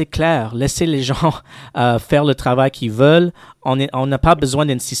chose assez claire. Laisser les gens faire le travail qu'ils veulent. On n'a pas besoin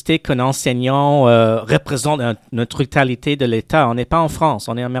d'insister qu'un enseignant représente une neutralité de l'État. On n'est pas en France,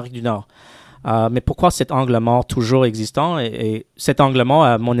 on est en Amérique du Nord. Mais pourquoi cet angle mort toujours existant? Et cet angle mort,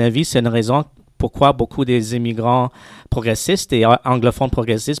 à mon avis, c'est une raison pourquoi beaucoup des immigrants progressistes et anglophones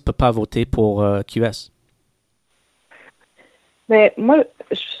progressistes ne peuvent pas voter pour QS. Mais moi,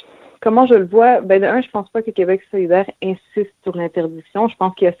 comment je le vois, de un, je pense pas que Québec solidaire insiste sur l'interdiction. Je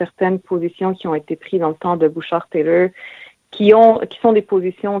pense qu'il y a certaines positions qui ont été prises dans le temps de Bouchard-Taylor qui sont des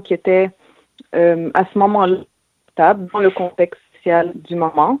positions qui étaient à ce moment-là stables dans le contexte social du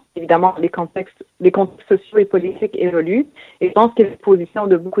moment. Évidemment, les contextes sociaux et politiques évoluent. Et je pense que les positions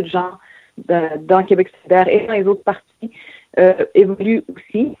de beaucoup de gens dans Québec solidaire et dans les autres partis évoluent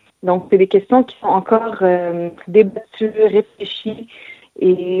aussi. Donc, c'est des questions qui sont encore débattues, réfléchies.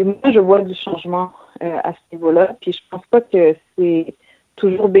 Et moi, je vois du changement à ce niveau-là. Puis, je pense pas que c'est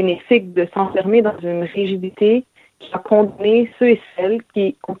toujours bénéfique de s'enfermer dans une rigidité qui va condamner ceux et celles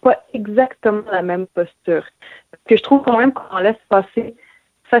qui n'ont pas exactement la même posture. Parce que je trouve quand même qu'on laisse passer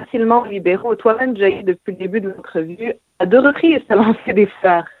facilement aux libéraux. Toi-même, Jaggi, depuis le début de l'entrevue, à 2 reprises, tu as lancé des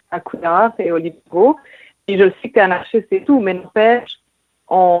fleurs à Coulard et aux libéraux. Et je le sais que tu es anarchiste et tout, mais n'empêche,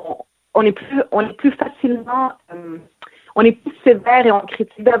 on est plus facilement, on est plus sévère et on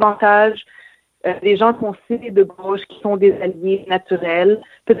critique davantage les gens qu'on sait de gauche qui sont des alliés naturels,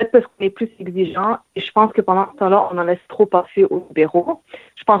 peut-être parce qu'on est plus exigeant. Et je pense que pendant ce temps-là, on en laisse trop passer aux libéraux.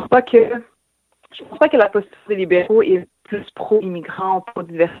 Je pense pas que la posture des libéraux est plus pro-immigrant,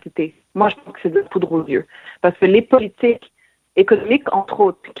 pro-diversité. Moi, je pense que c'est de la poudre aux yeux. Parce que les politiques économiques, entre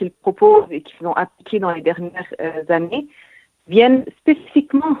autres, qu'ils proposent et qu'ils ont appliquées dans les dernières années, viennent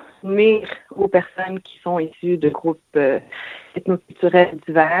spécifiquement nuire aux personnes qui sont issues de groupes ethnoculturels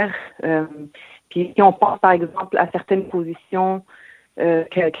divers. Puis si on pense, par exemple, à certaines positions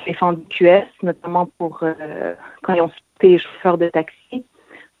qu'a défendu QS, notamment pour quand ils ont cité les chauffeurs de taxi,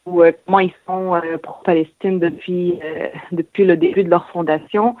 ou comment ils sont pro-Palestine depuis le début de leur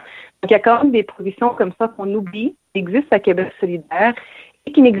fondation. Donc, il y a quand même des positions comme ça qu'on oublie, qui existent à Québec solidaire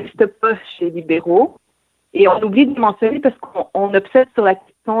et qui n'existent pas chez les libéraux. Et on oublie de mentionner parce qu'on obsède sur la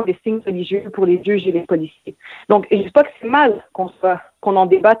question des signes religieux pour les juges et les policiers. Donc, je ne dis pas que c'est mal qu'on en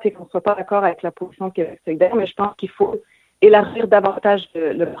débatte et qu'on ne soit pas d'accord avec la position de Québec solidaire, mais je pense qu'il faut élargir davantage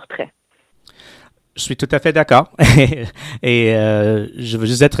le portrait. Je suis tout à fait d'accord. Et je veux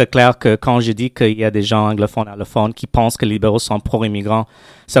juste être clair que quand je dis qu'il y a des gens anglophones, allophones qui pensent que les libéraux sont pro-immigrants,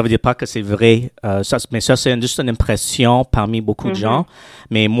 ça veut dire pas que c'est vrai. Mais ça, c'est juste une impression parmi beaucoup de gens.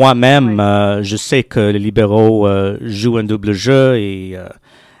 Mais moi-même, je sais que les libéraux jouent un double jeu et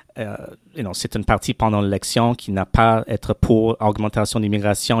c'est une partie pendant l'élection qui n'a pas à être pour augmentation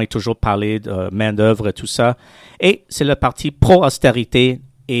d'immigration et toujours parler de main-d'œuvre et tout ça. Et c'est le parti pro-austérité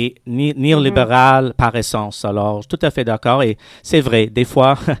et néolibéral par essence. Alors, je suis tout à fait d'accord et c'est vrai, des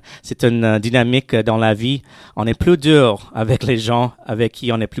fois, c'est une dynamique dans la vie. On est plus dur avec les gens avec qui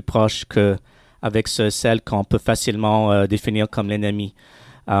on est plus proche qu'avec celles qu'on peut facilement définir comme l'ennemi.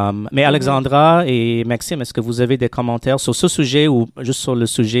 Mais Alexandra et Maxime, est-ce que vous avez des commentaires sur ce sujet ou juste sur le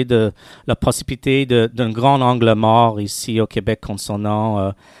sujet de la possibilité d'un grand angle mort ici au Québec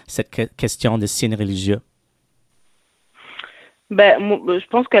concernant cette question des signes religieux? Moi, je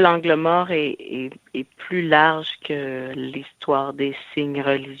pense que l'angle mort est plus large que l'histoire des signes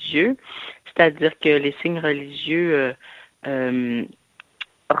religieux. C'est-à-dire que les signes religieux, ce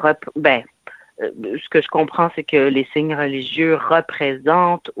que je comprends, c'est que les signes religieux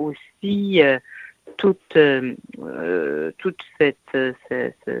représentent aussi toute cette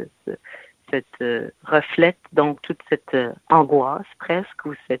reflète donc toute cette angoisse presque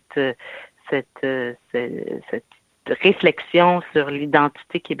ou cette réflexion sur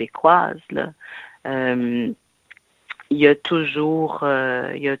l'identité québécoise là. Il y a toujours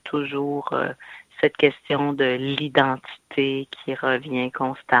cette question de l'identité qui revient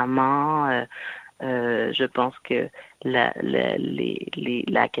constamment. Je pense que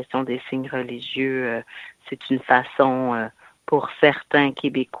la question des signes religieux, c'est une façon pour certains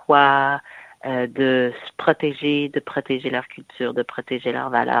Québécois de se protéger, de protéger leur culture, de protéger leurs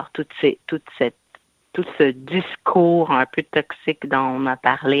valeurs. Tout ce discours un peu toxique dont on a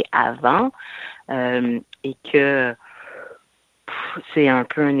parlé avant, et que c'est un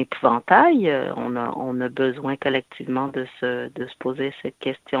peu un épouvantail. On a besoin collectivement de se poser cette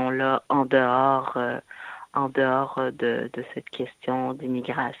question-là en dehors de cette question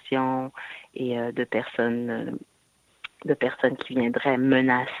d'immigration et de personnes qui viendraient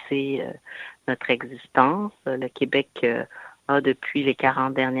menacer notre existence. Le Québec a depuis les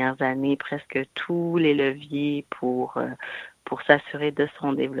 40 dernières années presque tous les leviers pour s'assurer de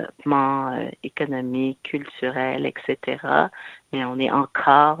son développement économique, culturel, etc. Mais on est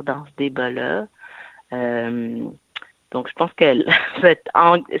encore dans ce débat-là. Donc, je pense que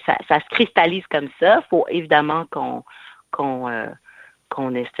ça se cristallise comme ça. Il faut évidemment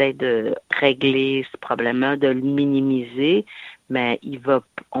qu'on essaie de régler ce problème-là, de le minimiser, mais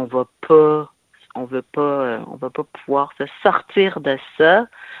on va pas pouvoir se sortir de ça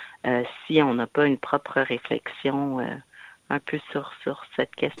si on n'a pas une propre réflexion un peu sur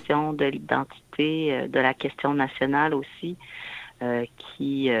cette question de l'identité, de la question nationale aussi,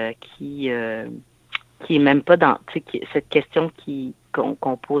 qui est même pas dans cette question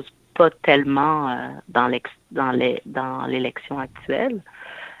qu'on pose pas tellement dans l'élection actuelle.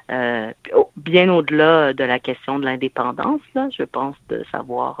 Bien au-delà de la question de l'indépendance, là, je pense, de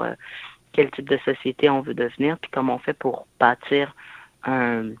savoir quel type de société on veut devenir, puis comment on fait pour bâtir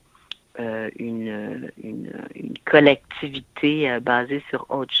une collectivité basée sur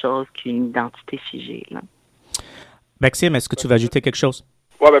autre chose qu'une identité figée. Là. Maxime, est-ce que tu veux ajouter quelque chose?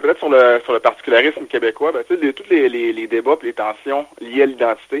 Oui, peut-être sur le particularisme québécois, tous les débats et les tensions liées à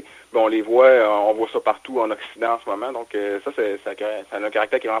l'identité, on les voit, on voit ça partout en Occident en ce moment. Donc ça a un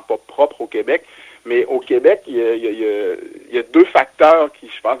caractère qui est vraiment pas propre au Québec. Mais au Québec, il y a deux facteurs qui,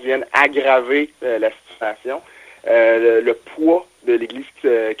 je pense, viennent aggraver la situation. Le poids de l'Église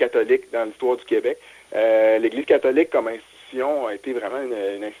catholique dans l'histoire du Québec. L'Église catholique comme institution a été vraiment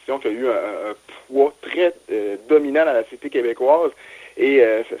une institution qui a eu un poids très dominant dans la société québécoise. Et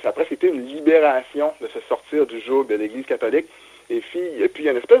ça a presque été une libération de se sortir du joug de l'Église catholique. Et puis il y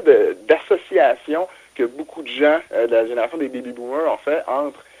a une espèce d'association que beaucoup de gens de la génération des baby-boomers ont fait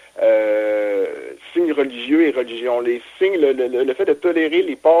entre signes religieux et religion. Les signes, le fait de tolérer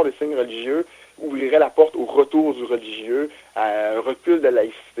les ports des signes religieux ouvrirait la porte au retour du religieux, à un recul de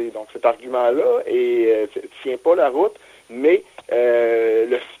laïcité. Donc cet argument-là ne tient pas la route, mais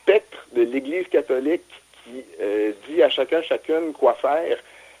le spectre de l'Église catholique qui dit à chacune quoi faire,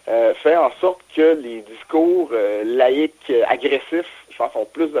 fait en sorte que les discours laïques agressifs, je pense, ont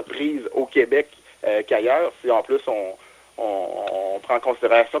plus de prise au Québec qu'ailleurs. Si en plus on prend en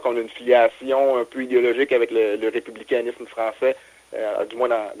considération qu'on a une filiation un peu idéologique avec le républicanisme français, du moins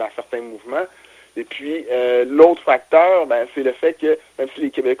dans certains mouvements. Et puis, l'autre facteur, c'est le fait que même si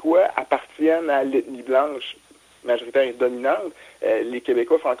les Québécois appartiennent à l'ethnie blanche majoritaire et dominante, les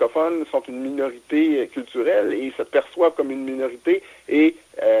Québécois francophones sont une minorité culturelle et se perçoivent comme une minorité et,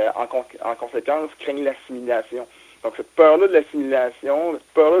 en conséquence, craignent l'assimilation. Donc, cette peur-là de l'assimilation,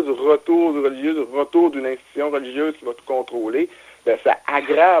 cette peur-là du retour du religieux, du retour d'une institution religieuse qui va tout contrôler, ça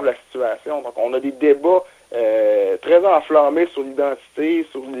aggrave la situation. Donc, on a des débats très enflammés sur l'identité,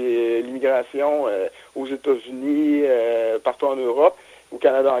 sur l'immigration aux États-Unis, partout en Europe, au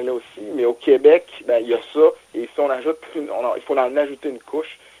Canada anglais aussi, mais au Québec, il y a ça, et si on ajoute il faut en ajouter une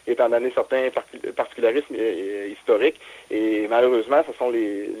couche, étant donné certains particularismes historiques, et malheureusement, ce sont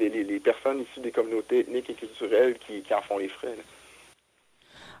les personnes issues des communautés ethniques et culturelles qui en font les frais.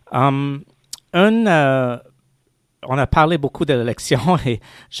 On a parlé beaucoup de l'élection et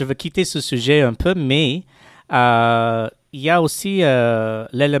je veux quitter ce sujet un peu, mais il y a aussi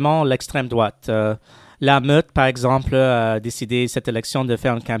l'élément l'extrême droite. La Meute, par exemple, a décidé cette élection de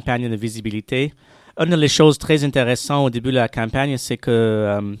faire une campagne de visibilité. Une des choses très intéressantes au début de la campagne, c'est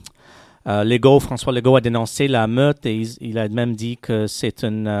que François Legault a dénoncé la meute et il a même dit que c'est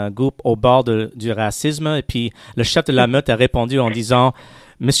un groupe au bord du racisme. Et puis, le chef de la meute a répondu en disant,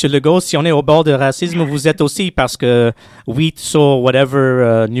 Monsieur Legault, si on est au bord du racisme, vous êtes aussi parce que 8 sur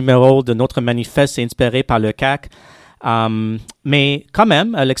whatever numéro de notre manifeste est inspiré par le CAQ. Mais quand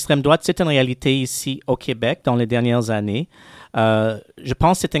même, l'extrême droite, c'est une réalité ici au Québec dans les dernières années. Je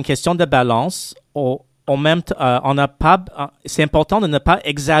pense que c'est une question de balance. En même temps, c'est important de ne pas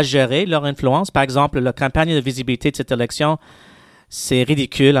exagérer leur influence. Par exemple, la campagne de visibilité de cette élection, c'est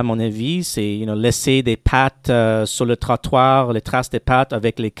ridicule à mon avis. C'est laisser des pattes sur le trottoir, les traces des pattes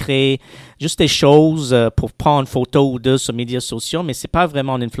avec les craies, juste des choses pour prendre une photo ou deux sur les médias sociaux, mais c'est pas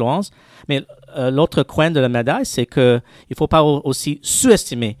vraiment une influence. Mais l'autre coin de la médaille, c'est que il faut pas aussi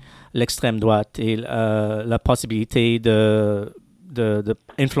sous-estimer l'extrême droite et la possibilité de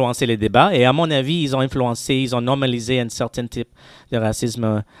influencer les débats. Et à mon avis, ils ont normalisé un certain type de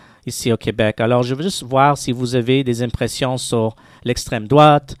racisme ici au Québec. Alors, je veux juste voir si vous avez des impressions sur l'extrême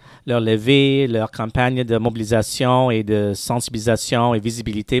droite, leur levée, leur campagne de mobilisation et de sensibilisation et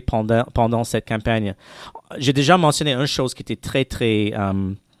visibilité pendant cette campagne. J'ai déjà mentionné une chose qui était très, très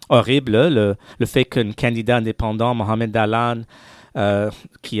horrible, le fait qu'un candidat indépendant, Mohamed Dalan,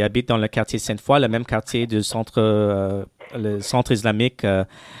 qui habite dans le quartier Sainte-Foy, le même quartier du le centre islamique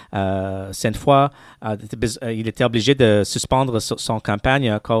Sainte-Foy, il était obligé de suspendre son campagne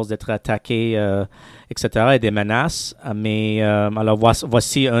à cause d'être attaqué, etc., et des menaces. Mais alors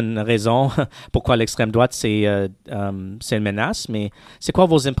voici une raison pourquoi l'extrême droite c'est une menace. Mais c'est quoi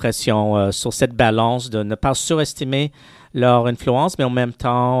vos impressions sur cette balance de ne pas surestimer leur influence, mais en même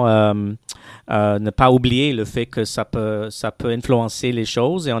temps ne pas oublier le fait que ça peut influencer les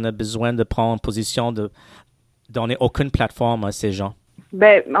choses et on a besoin de prendre position de donner aucune plateforme à ces gens?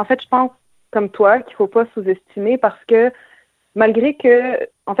 Ben, en fait, je pense, comme toi, qu'il ne faut pas sous-estimer parce que malgré que,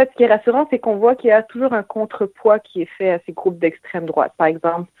 en fait, ce qui est rassurant, c'est qu'on voit qu'il y a toujours un contrepoids qui est fait à ces groupes d'extrême droite. Par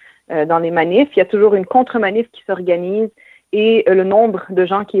exemple, dans les manifs, il y a toujours une contre-manif qui s'organise et le nombre de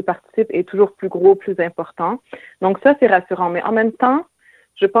gens qui y participent est toujours plus gros, plus important. Donc ça, c'est rassurant. Mais en même temps,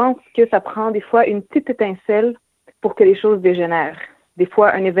 je pense que ça prend des fois une petite étincelle pour que les choses dégénèrent. Des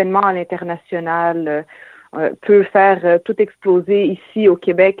fois, un événement à l'international peut faire tout exploser ici au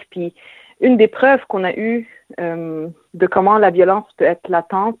Québec. Puis une des preuves qu'on a eues de comment la violence peut être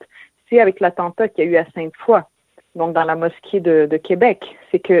latente, c'est avec l'attentat qu'il y a eu à Sainte-Foy, donc dans la mosquée de Québec.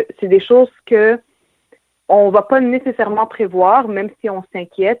 C'est que c'est des choses que on va pas nécessairement prévoir, même si on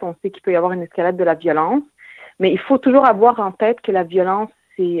s'inquiète, on sait qu'il peut y avoir une escalade de la violence, mais il faut toujours avoir en tête que la violence,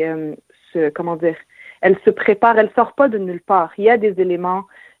 c'est, elle se prépare, elle sort pas de nulle part. Il y a des éléments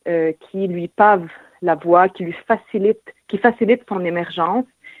qui lui pavent la voie, qui facilitent son émergence.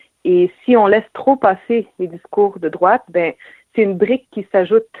 Et si on laisse trop passer les discours de droite, ben c'est une brique qui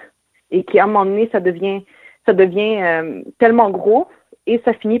s'ajoute et qui, à un moment donné, ça devient tellement gros et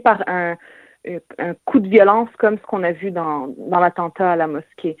ça finit par un coup de violence comme ce qu'on a vu dans l'attentat à la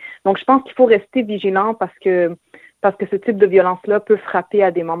mosquée. Donc, je pense qu'il faut rester vigilant parce que ce type de violence-là peut frapper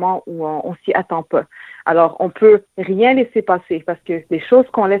à des moments où on s'y attend pas. Alors, on peut rien laisser passer parce que les choses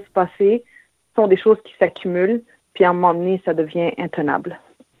qu'on laisse passer sont des choses qui s'accumulent, puis à un moment donné, ça devient intenable.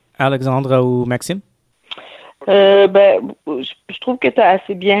 Alexandra ou Maxime? Je trouve que tu as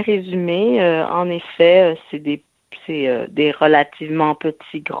assez bien résumé. En effet, c'est des relativement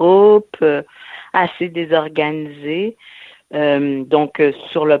petits groupes, assez désorganisés. Donc,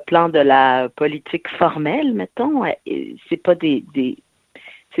 sur le plan de la politique formelle, mettons, c'est pas des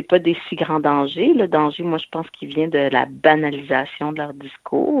si grands dangers. Le danger, moi, je pense qu'il vient de la banalisation de leur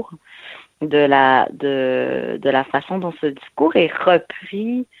discours, de la façon dont ce discours est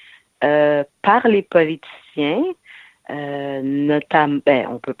repris par les politiciens. Notamment,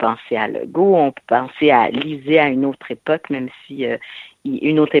 on peut penser à Legault, on peut penser à Lisée à une autre époque, même si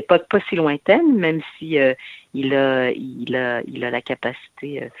une autre époque pas si lointaine, même si il a la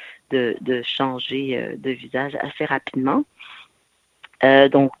capacité de changer de visage assez rapidement.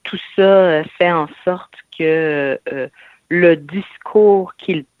 Donc tout ça fait en sorte que le discours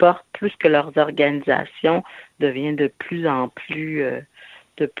qu'ils portent, plus que leurs organisations, devient de plus en plus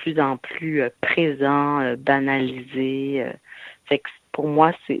présent, banalisé. Fait que pour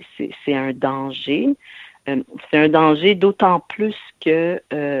moi, c'est un danger. C'est un danger d'autant plus que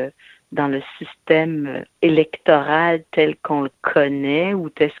dans le système électoral tel qu'on le connaît ou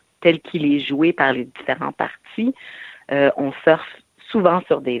tel qu'il est joué par les différents partis, on surfe souvent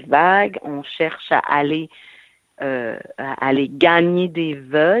sur des vagues, on cherche à aller gagner des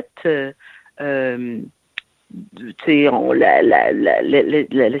votes.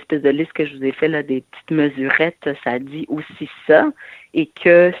 l'espèce de liste que je vous ai fait là, des petites mesurettes, ça dit aussi ça, et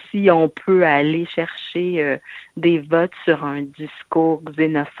que si on peut aller chercher des votes sur un discours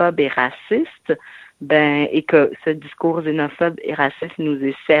xénophobe et raciste, et que ce discours xénophobe et raciste nous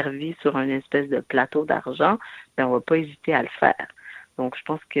est servi sur une espèce de plateau d'argent, on va pas hésiter à le faire. Donc, je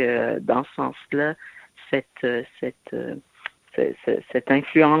pense que dans ce sens-là, cette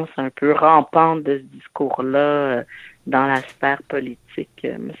influence un peu rampante de ce discours-là dans la sphère politique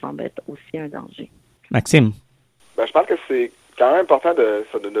me semble être aussi un danger. Maxime? Je pense que c'est quand même important de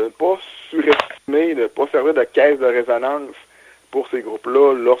ne pas surestimer, de ne pas servir de caisse de résonance pour ces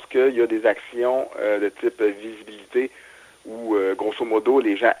groupes-là lorsqu'il y a des actions de type visibilité où, grosso modo,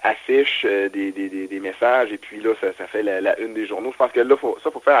 les gens affichent des messages et puis là, ça fait la une des journaux. Je pense que là, faut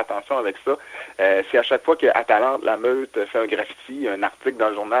faire attention avec ça. Si à chaque fois qu'Atalante, la Meute fait un graffiti, un article dans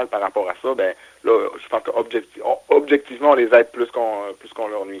le journal par rapport à ça, là, je pense qu'objectivement, on les aide plus qu'on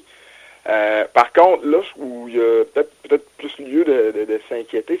leur nuit. Par contre, là où il y a peut-être plus lieu de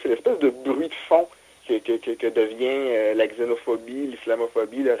s'inquiéter, c'est l'espèce de bruit de fond que devient la xénophobie,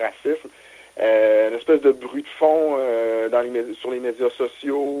 l'islamophobie, le racisme. Une espèce de bruit de fond sur les médias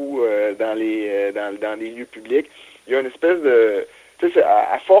sociaux, dans les lieux publics. Il y a une espèce de... Tu sais,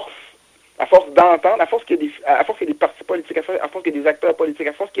 à force d'entendre, à force qu'il y ait des partis politiques, à force qu'il y ait des acteurs politiques,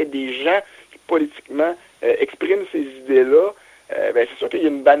 à force qu'il y ait des gens qui politiquement expriment ces idées-là, c'est sûr qu'il y a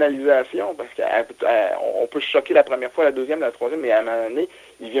une banalisation, parce qu'on peut choquer la première fois, la deuxième, la troisième, mais à un moment donné,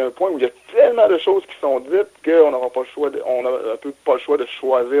 il vient un point où il y a tellement de choses qui sont dites qu'on n'aura pas le choix, on a un peu pas le choix de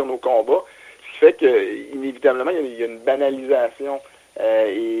choisir nos combats, ce qui fait qu'inévitablement, il y a une banalisation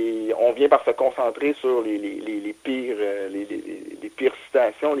et on vient par se concentrer sur les pires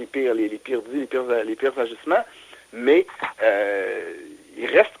citations, les pires dits, les pires agissements, mais il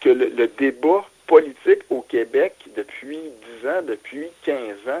reste que le débat politique au Québec depuis 10 ans, depuis 15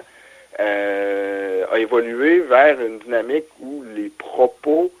 ans, a évolué vers une dynamique où les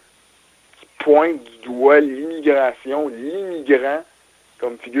propos qui pointent du doigt l'immigration, l'immigrant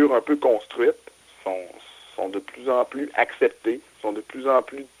comme figure un peu construite, sont de plus en plus acceptés, sont de plus en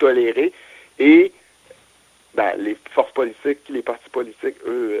plus tolérés, et les forces politiques, les partis politiques,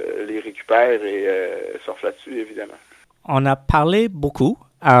 eux, les récupèrent et surfent là-dessus, évidemment. On a parlé beaucoup.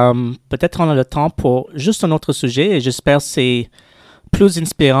 Peut-être on a le temps pour juste un autre sujet et j'espère que c'est plus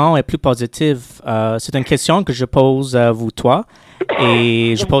inspirant et plus positif. C'est une question que je pose à vous, toi,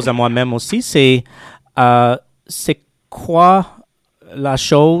 et je pose à moi-même aussi. C'est quoi la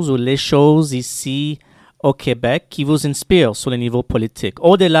chose ou les choses ici au Québec qui vous inspirent sur le niveau politique?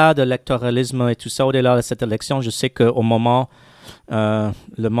 Au-delà de l'électoralisme et tout ça, au-delà de cette élection, je sais qu'au moment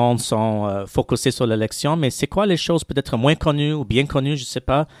le monde sont focusés sur l'élection, mais c'est quoi les choses peut-être moins connues ou bien connues, je ne sais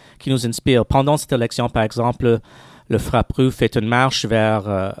pas, qui nous inspirent? Pendant cette élection, par exemple, le Frappru fait une marche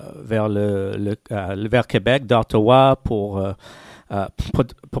vers Québec, d'Ottawa, pour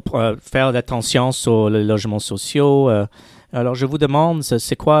faire l'attention sur les logements sociaux. Alors, je vous demande,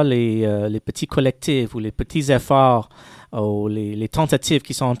 c'est quoi les petits collectifs ou les petits efforts ou les tentatives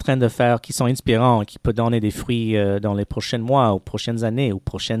qu'ils sont en train de faire, qui sont inspirants et qui peuvent donner des fruits dans les prochains mois ou prochaines années ou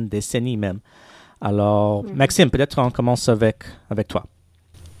prochaines décennies même. Alors, Maxime, peut-être on commence avec toi.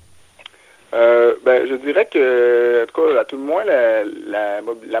 Je dirais que, en tout cas, à tout le moins,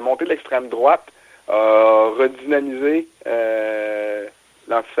 la montée de l'extrême droite a redynamisé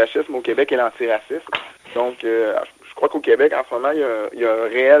l'antifascisme au Québec et l'antiracisme. Donc, je crois qu'au Québec, en ce moment, il y a un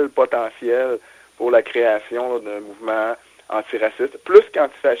réel potentiel pour la création d'un mouvement antiraciste, plus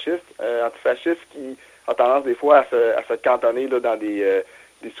qu'antifasciste, antifasciste qui a tendance des fois à se cantonner là, dans des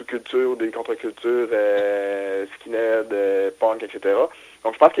sous-cultures, des contre-cultures, skinhead, punk, etc.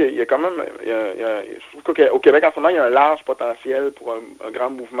 Donc je pense qu'il y a quand même, je trouve qu'au Québec en ce moment, il y a un large potentiel pour un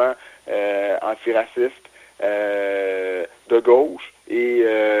grand mouvement antiraciste de gauche et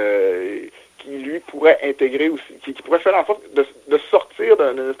qui lui pourrait intégrer aussi, qui pourrait faire en sorte de sortir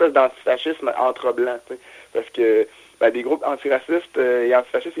d'une espèce d'antifascisme entre blancs, tu sais, parce que des groupes antiracistes et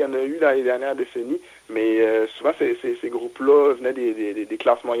antifascistes, il y en a eu dans les dernières décennies, mais souvent ces groupes-là venaient des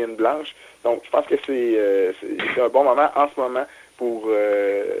classes moyennes blanches. Donc je pense que c'est un bon moment en ce moment pour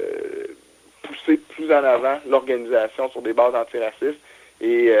pousser plus en avant l'organisation sur des bases antiracistes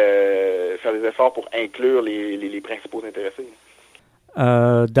et faire des efforts pour inclure les principaux intéressés.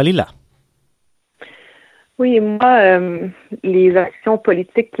 Dalila. Oui, moi, les actions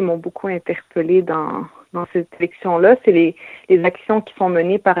politiques qui m'ont beaucoup interpellée dans cette élection-là, c'est les actions qui sont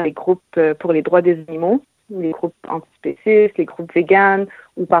menées par les groupes pour les droits des animaux, les groupes antispécistes, les groupes véganes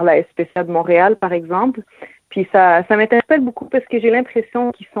ou par la SPCA de Montréal, par exemple. Puis ça m'interpelle beaucoup parce que j'ai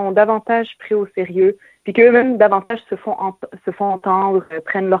l'impression qu'ils sont davantage pris au sérieux, puis qu'eux-mêmes davantage se font entendre,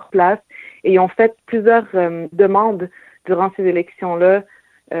 prennent leur place. Et ils ont fait plusieurs demandes durant ces élections-là,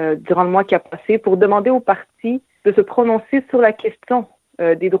 durant le mois qui a passé, pour demander aux partis de se prononcer sur la question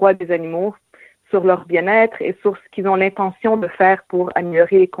des droits des animaux, sur leur bien-être et sur ce qu'ils ont l'intention de faire pour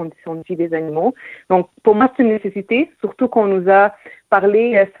améliorer les conditions de vie des animaux. Donc, pour moi, c'est une nécessité, surtout qu'on nous a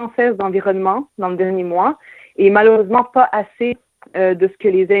parlé sans cesse d'environnement dans le dernier mois et malheureusement pas assez de ce que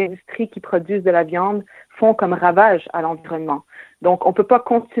les industries qui produisent de la viande font comme ravage à l'environnement. Donc, on ne peut pas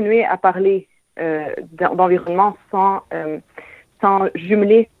continuer à parler d'environnement sans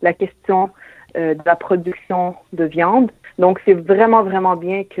jumeler la question de la production de viande. Donc, c'est vraiment, vraiment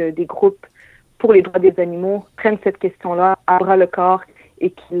bien que des groupes pour les droits des animaux prennent cette question-là à bras le corps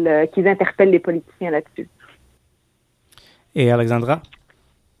et qu'ils interpellent les politiciens là-dessus. Et Alexandra?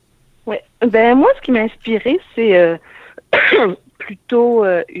 Oui. Ben moi, ce qui m'a inspirée, c'est plutôt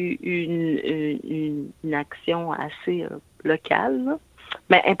une action assez locale, là,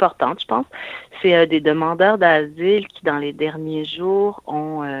 mais importante, je pense. C'est des demandeurs d'asile qui, dans les derniers jours,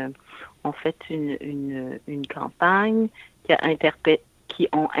 ont fait une campagne qui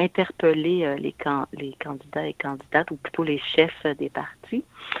ont interpellé les candidats et candidates, ou plutôt les chefs des partis,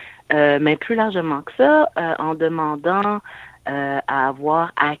 mais plus largement que ça, en demandant à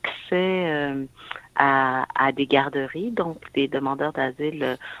avoir accès à des garderies. Donc, des demandeurs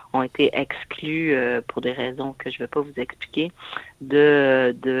d'asile ont été exclus pour des raisons que je ne vais pas vous expliquer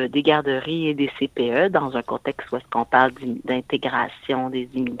des garderies et des CPE dans un contexte où est-ce qu'on parle d'intégration des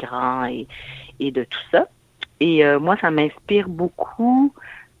immigrants et de tout ça. Et moi, ça m'inspire beaucoup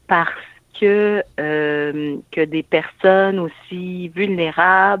parce que des personnes aussi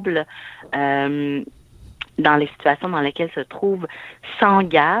vulnérables dans les situations dans lesquelles se trouvent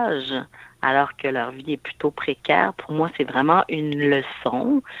s'engagent alors que leur vie est plutôt précaire. Pour moi, c'est vraiment une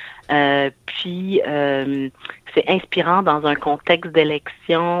leçon. Puis, c'est inspirant dans un contexte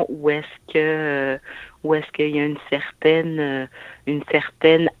d'élection où est-ce qu'il y a une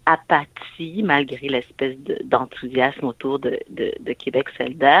certaine apathie, malgré l'espèce d'enthousiasme autour de Québec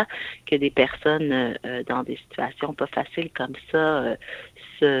solidaire, que des personnes dans des situations pas faciles comme ça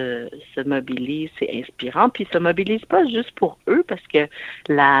se mobilisent. C'est inspirant. Puis, ils se mobilisent pas juste pour eux, parce que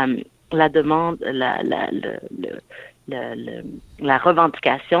la demande, la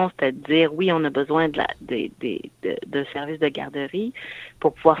revendication, c'est-à-dire, oui, on a besoin de services de garderie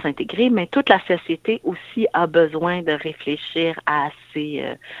pour pouvoir s'intégrer, mais toute la société aussi a besoin de réfléchir à ces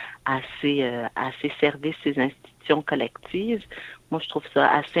services, ces institutions collectives. Moi, je trouve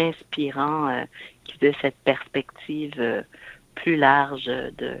ça assez inspirant qu'ils aient cette perspective plus large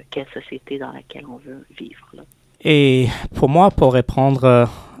de quelle société dans laquelle on veut vivre, là. Et pour moi, pour répondre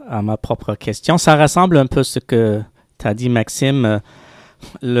à ma propre question, ça ressemble un peu à ce que tu as dit, Maxime,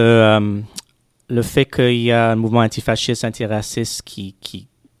 le fait qu'il y a un mouvement antifasciste, antiraciste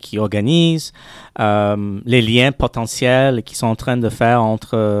qui organise, les liens potentiels qu'ils sont en train de faire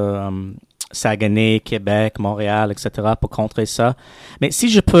entre Saguenay, Québec, Montréal, etc., pour contrer ça. Mais si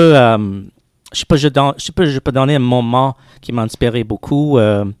je peux, je peux donner un moment qui m'a inspiré beaucoup,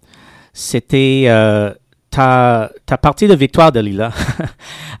 c'était ta partie de victoire, Dalila,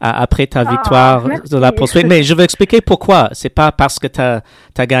 après ta victoire de la poursuite. Mais je vais expliquer pourquoi. C'est pas parce que t'as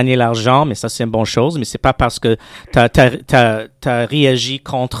gagné l'argent, mais ça c'est une bonne chose, mais c'est pas parce que t'as réagi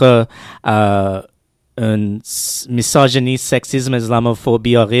contre une misogynie, sexisme,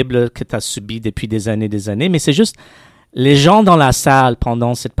 islamophobie horrible que t'as subi depuis des années, mais c'est juste les gens dans la salle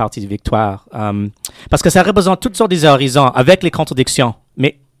pendant cette partie de victoire. Parce que ça représente toutes sortes des horizons avec les contradictions,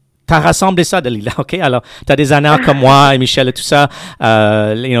 mais t'as rassemblé ça, Dalila, OK? Alors, t'as des années comme moi et Michel et tout ça,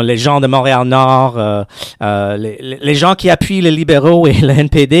 les gens de Montréal-Nord, les gens qui appuient les libéraux et le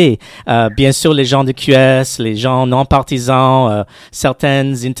NPD, bien sûr les gens de QS, les gens non partisans,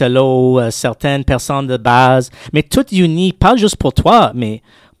 certaines intellos, certaines personnes de base, mais toutes unies, pas juste pour toi, mais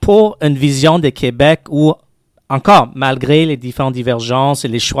pour une vision de Québec où, encore, malgré les différentes divergences et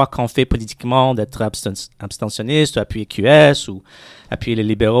les choix qu'on fait politiquement d'être abstentionniste ou appuyer QS ou appuyer les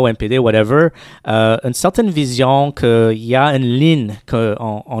libéraux, NPD, whatever, une certaine vision qu'il y a une ligne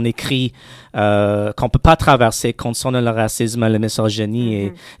qu'on écrit, qu'on peut pas traverser concernant le racisme, la misogynie.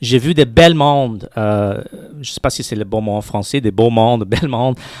 Et j'ai vu des belles mondes, je sais pas si c'est le bon mot en français, des beaux mondes, belles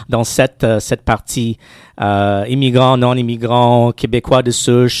mondes dans cette partie, immigrants, non-immigrants, québécois de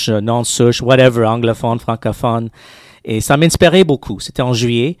souche, non-souche, whatever, anglophones, francophones. Et ça m'inspirait beaucoup. C'était en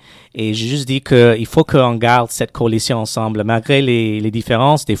juillet. Et j'ai juste dit qu'il faut qu'on garde cette coalition ensemble. Malgré les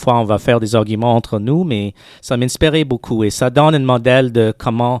différences, des fois, on va faire des arguments entre nous, mais ça m'inspirait beaucoup. Et ça donne un modèle de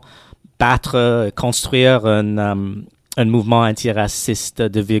comment battre, construire un mouvement antiraciste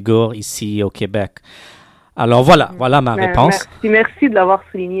de vigeur ici au Québec. Alors voilà ma réponse. Merci de l'avoir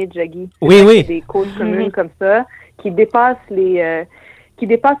souligné, Jaggi. Oui. Des causes communes comme ça qui dépassent les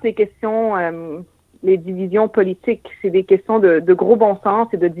questions, les divisions politiques. C'est des questions de gros bon sens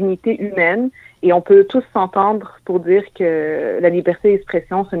et de dignité humaine. Et on peut tous s'entendre pour dire que la liberté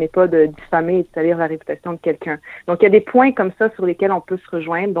d'expression, ce n'est pas de diffamer et de salir la réputation de quelqu'un. Donc, il y a des points comme ça sur lesquels on peut se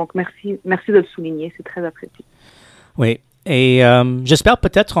rejoindre. Donc, merci de le souligner. C'est très apprécié. Oui. Et j'espère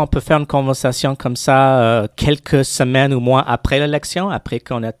peut-être on peut faire une conversation comme ça quelques semaines ou mois après l'élection, après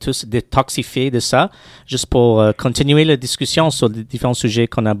qu'on a tous détoxifié de ça, juste pour continuer la discussion sur les différents sujets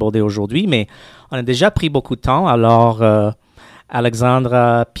qu'on a abordés aujourd'hui. Mais on a déjà pris beaucoup de temps, alors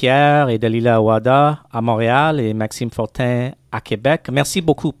Alexandra Pierre et Dalila à Montréal et Maxime Fortin à Québec. Merci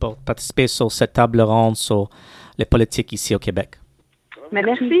beaucoup pour participer sur cette table ronde sur les politiques ici au Québec.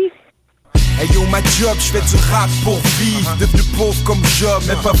 Merci. Hey yo, ma job, je fais du rap pour vivre. Devenu pauvre comme Job,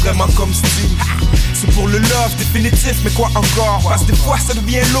 mais pas vraiment comme Steve. C'est pour le love définitif, mais quoi encore? Parce que des fois ça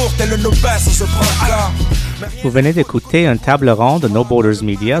devient lourd, tel un Nobel sans se prendre là. Vous venez d'écouter une table ronde de No Borders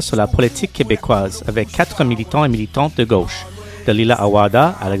Media sur la politique québécoise avec 4 militants et militantes de gauche. Dalila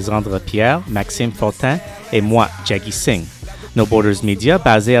Awada, Alexandra Pierre, Maxime Fortin et moi, Jaggi Singh. No Borders Media,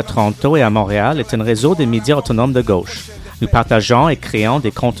 basé à Toronto et à Montréal, est un réseau de médias autonomes de gauche. Nous partageons et créons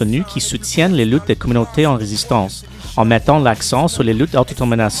des contenus qui soutiennent les luttes des communautés en résistance, en mettant l'accent sur les luttes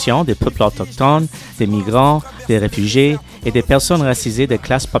d'autodétermination des peuples autochtones, des migrants, des réfugiés et des personnes racisées des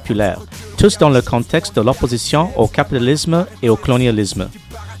classes populaires, tous dans le contexte de l'opposition au capitalisme et au colonialisme.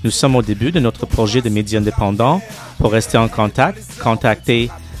 Nous sommes au début de notre projet de médias indépendants. Pour rester en contact, contactez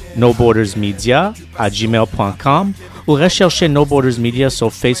nobordersmedia@gmail.com ou recherchez No Borders Media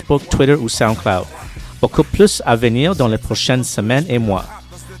sur Facebook, Twitter ou SoundCloud. Beaucoup plus à venir dans les prochaines semaines et mois.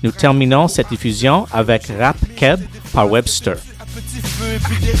 Nous terminons cette diffusion avec Rap Keb par Webster. Petit feu et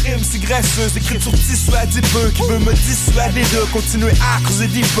puis des rimes si graisseuses, écriture dissuadée-peu qui veut me dissuader de continuer à creuser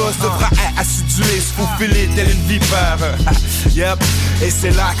des postes. Devra être assidué, se faufiler telle une vipère. Yep, et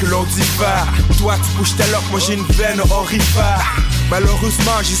c'est là que l'on diffère. Toi tu bouges ta loque, moi j'ai une veine orifère.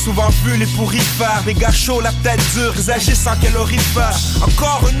 Malheureusement j'ai souvent vu les pourrifères. Les gars chauds, la tête dure, ils agissent sans calorifère.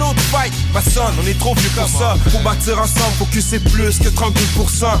 Encore une autre fight, ma sonne, on est trop vieux pour ça. Pour bâtir ensemble, focuser plus que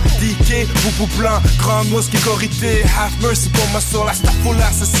 32%. DK, boubou blanc, grande mosquée corité. Have mercy pour ma soul, la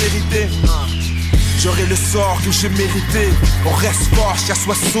stafoula, sincérité. J'aurai le sort que j'ai mérité. On reste fort, qu'à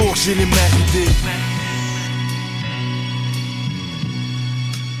soit sourd, j'ai les mérités.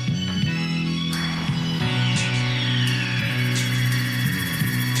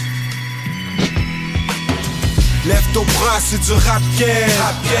 Lève ton bras, c'est du rap game.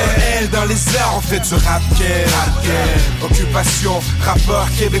 Elle dans les airs, on fait du rap game. Occupation, rappeur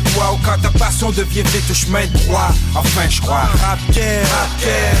québécois. Ou quand ta passion devient vite le chemin de croix. Enfin je crois. Rap game,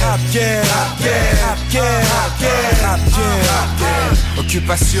 rap game.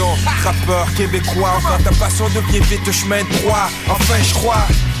 Occupation, rappeur québécois. Ou quand ta passion devient vite le chemin de croix. Enfin je crois.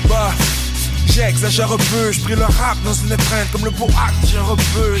 Bah, j'exagère un peu, j'pris le rap dans une étreinte comme le beau acte, j'ai un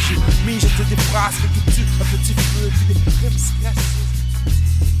peu. J'ai mis, j'étais des phrases, que tu un petit feu, puis des rimes stress.